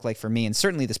does that look like for me? And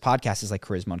certainly this podcast is like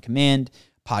Charisma on Command,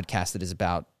 podcast that is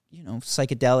about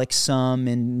psychedelics, some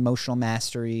and emotional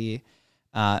mastery.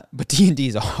 But D&D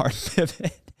is a hard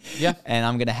pivot. Yeah. And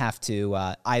I'm going to have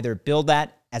to either build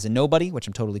that as a nobody, which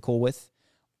I'm totally cool with,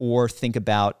 or think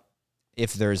about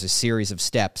if there's a series of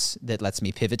steps that lets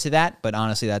me pivot to that. But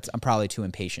honestly, I'm probably too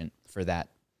impatient for that.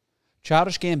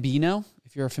 Childish Gambino,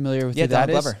 if you're familiar with who Donald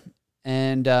that is. Glover.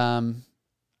 And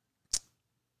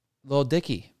Lil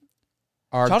Dicky.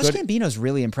 Childish Gambino is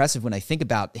really impressive when I think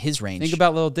about his range. Think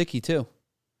about Lil Dicky, too.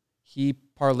 He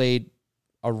parlayed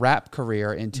a rap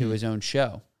career into his own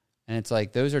show. And it's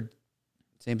those are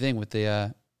same thing with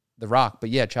the Rock. But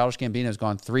yeah, Childish Gambino's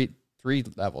gone three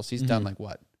levels. He's done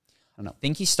what? don't know. I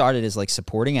think he started as like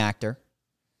supporting actor,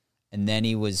 and then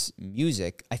he was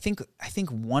music. I think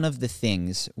one of the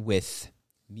things with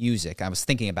music, I was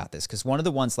thinking about this because one of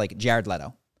the ones like Jared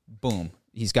Leto, boom,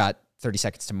 he's got 30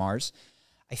 Seconds to Mars.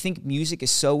 I think music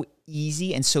is so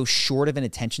easy and so short of an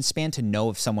attention span to know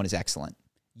if someone is excellent.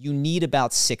 You need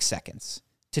about 6 seconds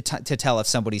to tell if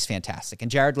somebody's fantastic.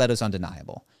 And Jared Leto's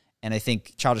undeniable. And I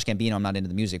think Childish Gambino, I'm not into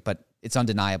the music, but it's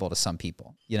undeniable to some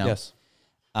people, you know? Yes.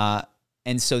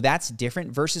 And so that's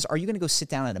different versus, are you going to go sit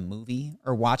down at a movie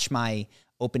or watch my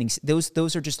opening?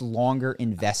 Those are just longer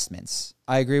investments.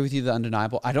 I agree with you, the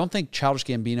undeniable. I don't think Childish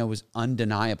Gambino was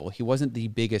undeniable. He wasn't the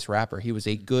biggest rapper. He was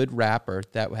a good rapper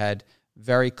that had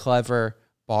very clever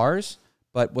bars,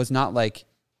 but was not like,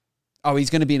 oh, he's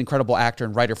going to be an incredible actor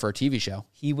and writer for a TV show.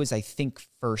 He was, I think,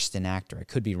 first an actor. I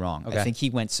could be wrong. Okay. I think he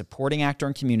went supporting actor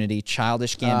in Community,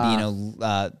 Childish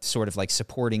Gambino, sort of like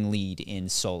supporting lead in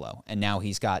Solo. And now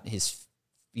he's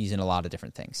in a lot of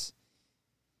different things.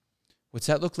 What's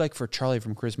that look like for Charlie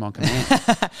from Charisma on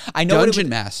Command? I know Dungeon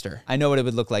Master. I know what it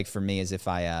would look like for me is if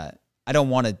I don't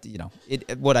want to,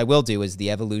 what I will do is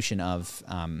the evolution of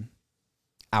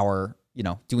our,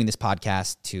 doing this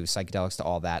podcast to psychedelics to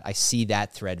all that. I see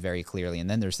that thread very clearly. And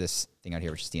then there's this thing out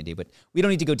here, which is D&D, but we don't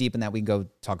need to go deep in that. We can go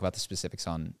talk about the specifics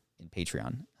in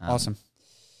Patreon. Awesome.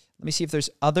 Let me see if there's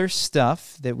other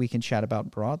stuff that we can chat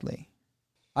about broadly.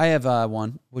 I have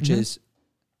one, which is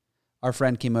our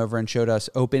friend came over and showed us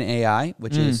OpenAI,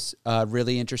 which is a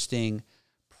really interesting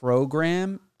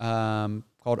program called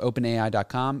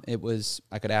OpenAI.com.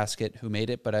 I could ask it who made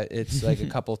it, but it's like a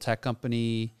couple tech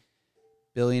company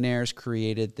billionaires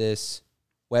created this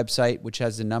website, which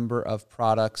has a number of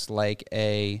products like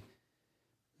a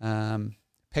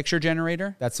picture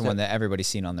generator. That's the one that everybody's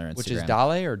seen on their Instagram. Which is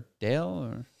Dale or Dale?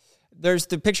 Or? There's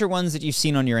the picture ones that you've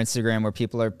seen on your Instagram where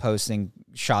people are posting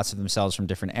shots of themselves from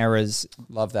different eras.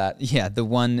 Love that. Yeah, the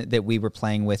one that we were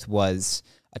playing with was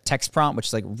a text prompt, which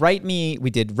is like, write me a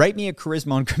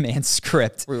Charisma on Command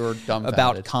script. We were dumbfounded.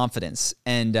 About confidence.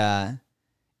 And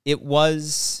it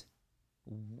was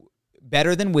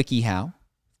better than WikiHow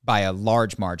by a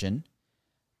large margin,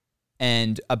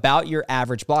 and about your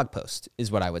average blog post is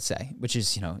what I would say, which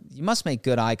is, you must make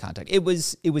good eye contact. It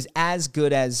was as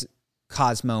good as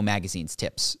Cosmo magazine's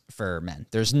tips for men.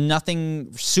 There's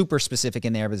nothing super specific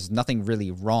in there, but there's nothing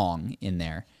really wrong in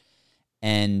there.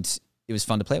 And it was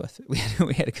fun to play with. We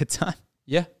had a good time.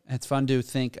 Yeah, it's fun to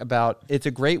think about. It's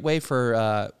a great way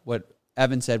for what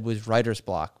Evan said was writer's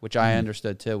block, which I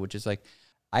understood too, which is like,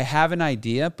 I have an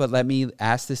idea, but let me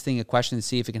ask this thing a question and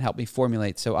see if it can help me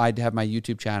formulate. So I'd have my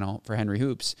YouTube channel for Henry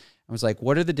Hoops. I was like,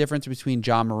 what are the differences between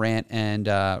John Morant and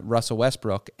Russell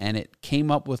Westbrook? And it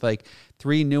came up with like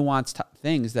 3 nuanced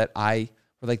things that I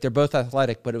were like, they're both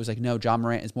athletic, but it was like, no, John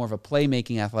Morant is more of a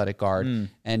playmaking athletic guard.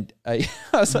 And I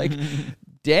was like,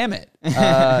 damn it.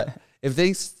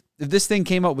 If this thing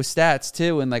came up with stats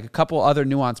too and like a couple other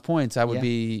nuanced points, I would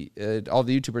be, all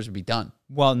the YouTubers would be done.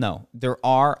 Well, no,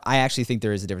 I actually think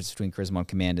there is a difference between Charisma on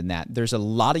Command and that. There's a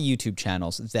lot of YouTube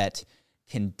channels that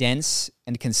condense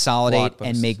and consolidate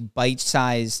and make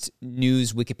bite-sized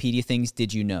news Wikipedia things,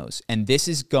 did you knows. And this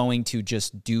is going to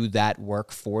just do that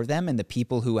work for them. And the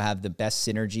people who have the best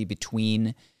synergy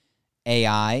between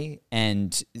AI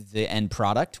and the end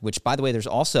product, which, by the way, there's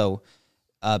also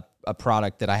a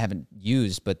product that I haven't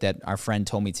used, but that our friend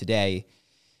told me today.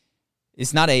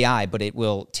 It's not AI, but it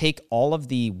will take all of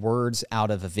the words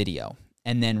out of a video.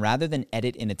 And then rather than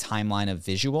edit in a timeline of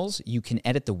visuals, you can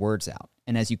edit the words out.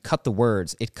 And as you cut the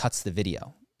words, it cuts the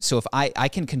video. So if I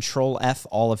can control F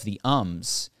all of the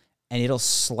ums, and it'll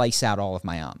slice out all of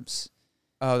my ums.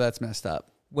 Oh, that's messed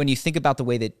up. When you think about the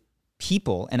way that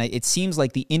people, and it seems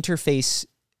like the interface,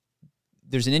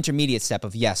 there's an intermediate step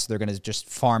of, yes, they're going to just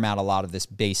farm out a lot of this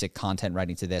basic content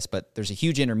writing to this, but there's a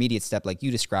huge intermediate step, like you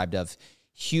described, of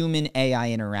human AI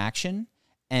interaction.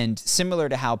 And similar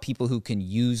to how people who can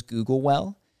use Google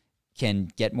well can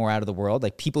get more out of the world,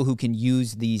 like people who can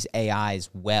use these AIs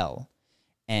well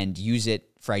and use it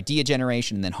for idea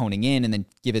generation and then honing in and then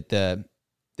give it the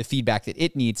feedback that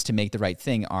it needs to make the right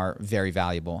thing are very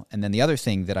valuable. And then the other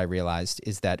thing that I realized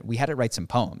is that we had it write some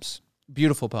poems.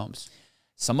 Beautiful poems.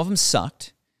 Some of them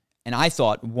sucked, and I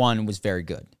thought one was very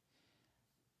good.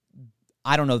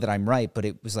 I don't know that I'm right, but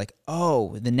it was like,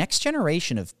 oh, the next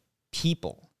generation of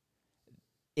people,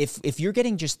 if you're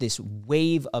getting just this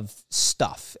wave of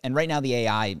stuff, and right now the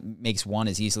AI makes one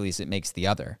as easily as it makes the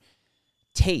other,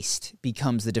 taste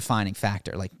becomes the defining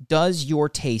factor. Like, does your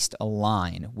taste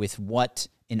align with what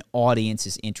an audience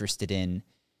is interested in?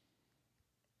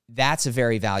 That's a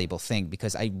very valuable thing,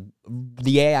 because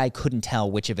the AI couldn't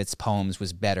tell which of its poems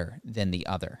was better than the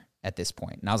other at this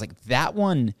point. And I was like, that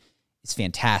one is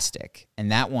fantastic,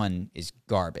 and that one is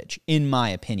garbage, in my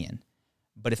opinion.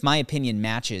 But if my opinion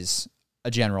matches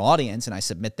a general audience and I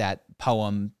submit that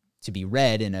poem to be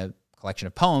read in a collection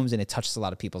of poems and it touches a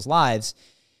lot of people's lives,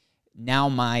 now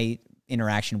my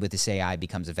interaction with this AI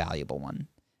becomes a valuable one.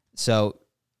 So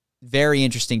very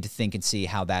interesting to think and see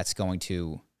how that's going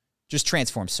to just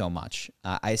transform so much.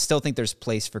 I still think there's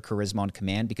place for charisma on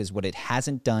command, because what it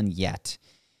hasn't done yet,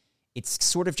 it's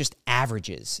sort of just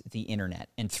averages the internet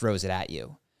and throws it at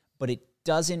you, but it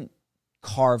doesn't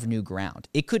carve new ground.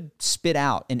 It could spit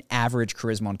out an average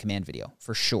charisma on command video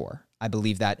for sure. I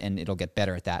believe that, and it'll get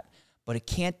better at that, but it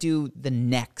can't do the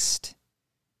next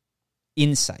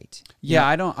insight.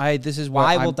 Yeah, this is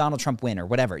why will Donald Trump win or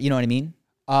whatever. You know what I mean?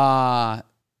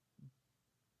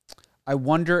 I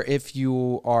wonder if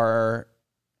you are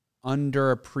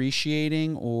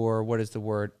underappreciating, or what is the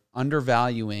word?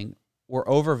 Undervaluing or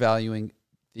overvaluing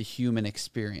the human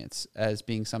experience as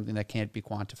being something that can't be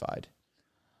quantified.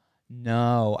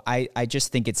 No, I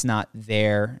just think it's not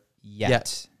there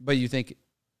yet. But you think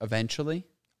eventually?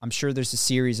 I'm sure there's a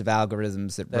series of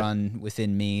algorithms that run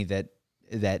within me that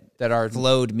are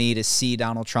flowed me to see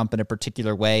Donald Trump in a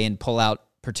particular way and pull out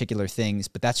particular things,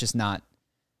 but that's just not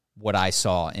what I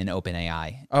saw in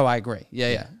OpenAI. Oh, I agree.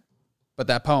 Yeah. But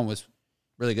that poem was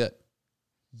really good.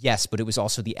 Yes, but it was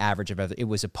also the average of it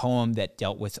was a poem that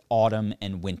dealt with autumn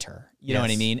and winter. You know what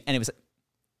I mean? And it was,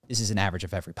 this is an average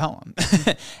of every poem.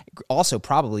 Also,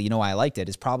 probably, why I liked it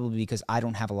is probably because I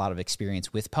don't have a lot of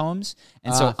experience with poems.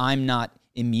 And so I'm not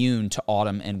immune to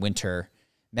autumn and winter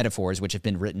metaphors, which have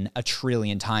been written a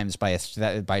trillion times by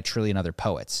a trillion other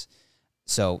poets.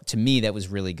 So to me, that was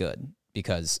really good,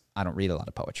 because I don't read a lot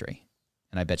of poetry.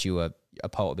 And I bet you a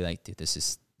poet will be like, dude, this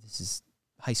is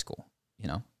high school, I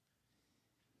am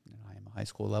a high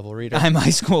school level reader. I'm a high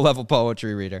school level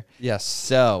poetry reader. Yes.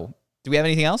 So do we have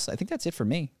anything else? I think that's it for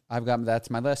me. That's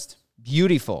my list.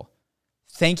 Beautiful.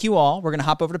 Thank you all. We're going to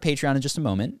hop over to Patreon in just a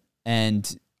moment,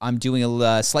 and I'm doing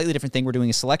a slightly different thing. We're doing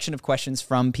a selection of questions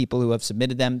from people who have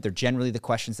submitted them. They're generally the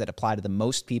questions that apply to the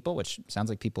most people, which sounds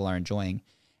like people are enjoying.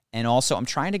 And also, I'm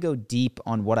trying to go deep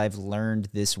on what I've learned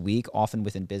this week, often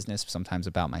within business, sometimes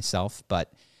about myself,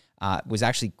 but was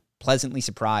actually pleasantly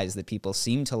surprised that people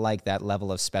seem to like that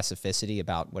level of specificity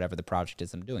about whatever the project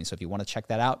is I'm doing. So if you want to check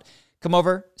that out, come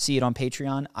over, see it on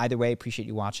Patreon. Either way, appreciate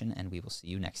you watching, and we will see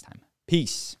you next time.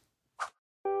 Peace.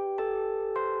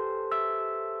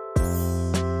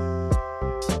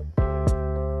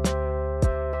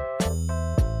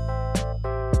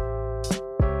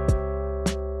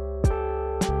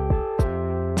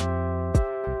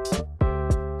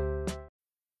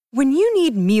 When you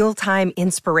need mealtime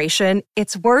inspiration,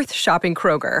 it's worth shopping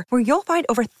Kroger, where you'll find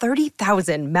over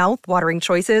 30,000 mouth-watering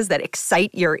choices that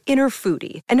excite your inner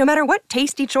foodie. And no matter what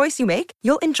tasty choice you make,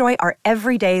 you'll enjoy our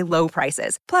everyday low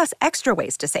prices, plus extra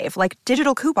ways to save, like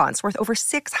digital coupons worth over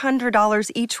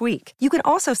 $600 each week. You can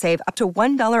also save up to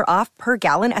 $1 off per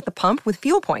gallon at the pump with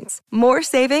fuel points. More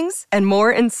savings and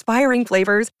more inspiring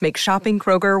flavors make shopping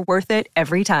Kroger worth it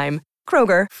every time.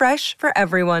 Kroger, fresh for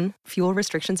everyone. Fuel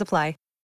restrictions apply.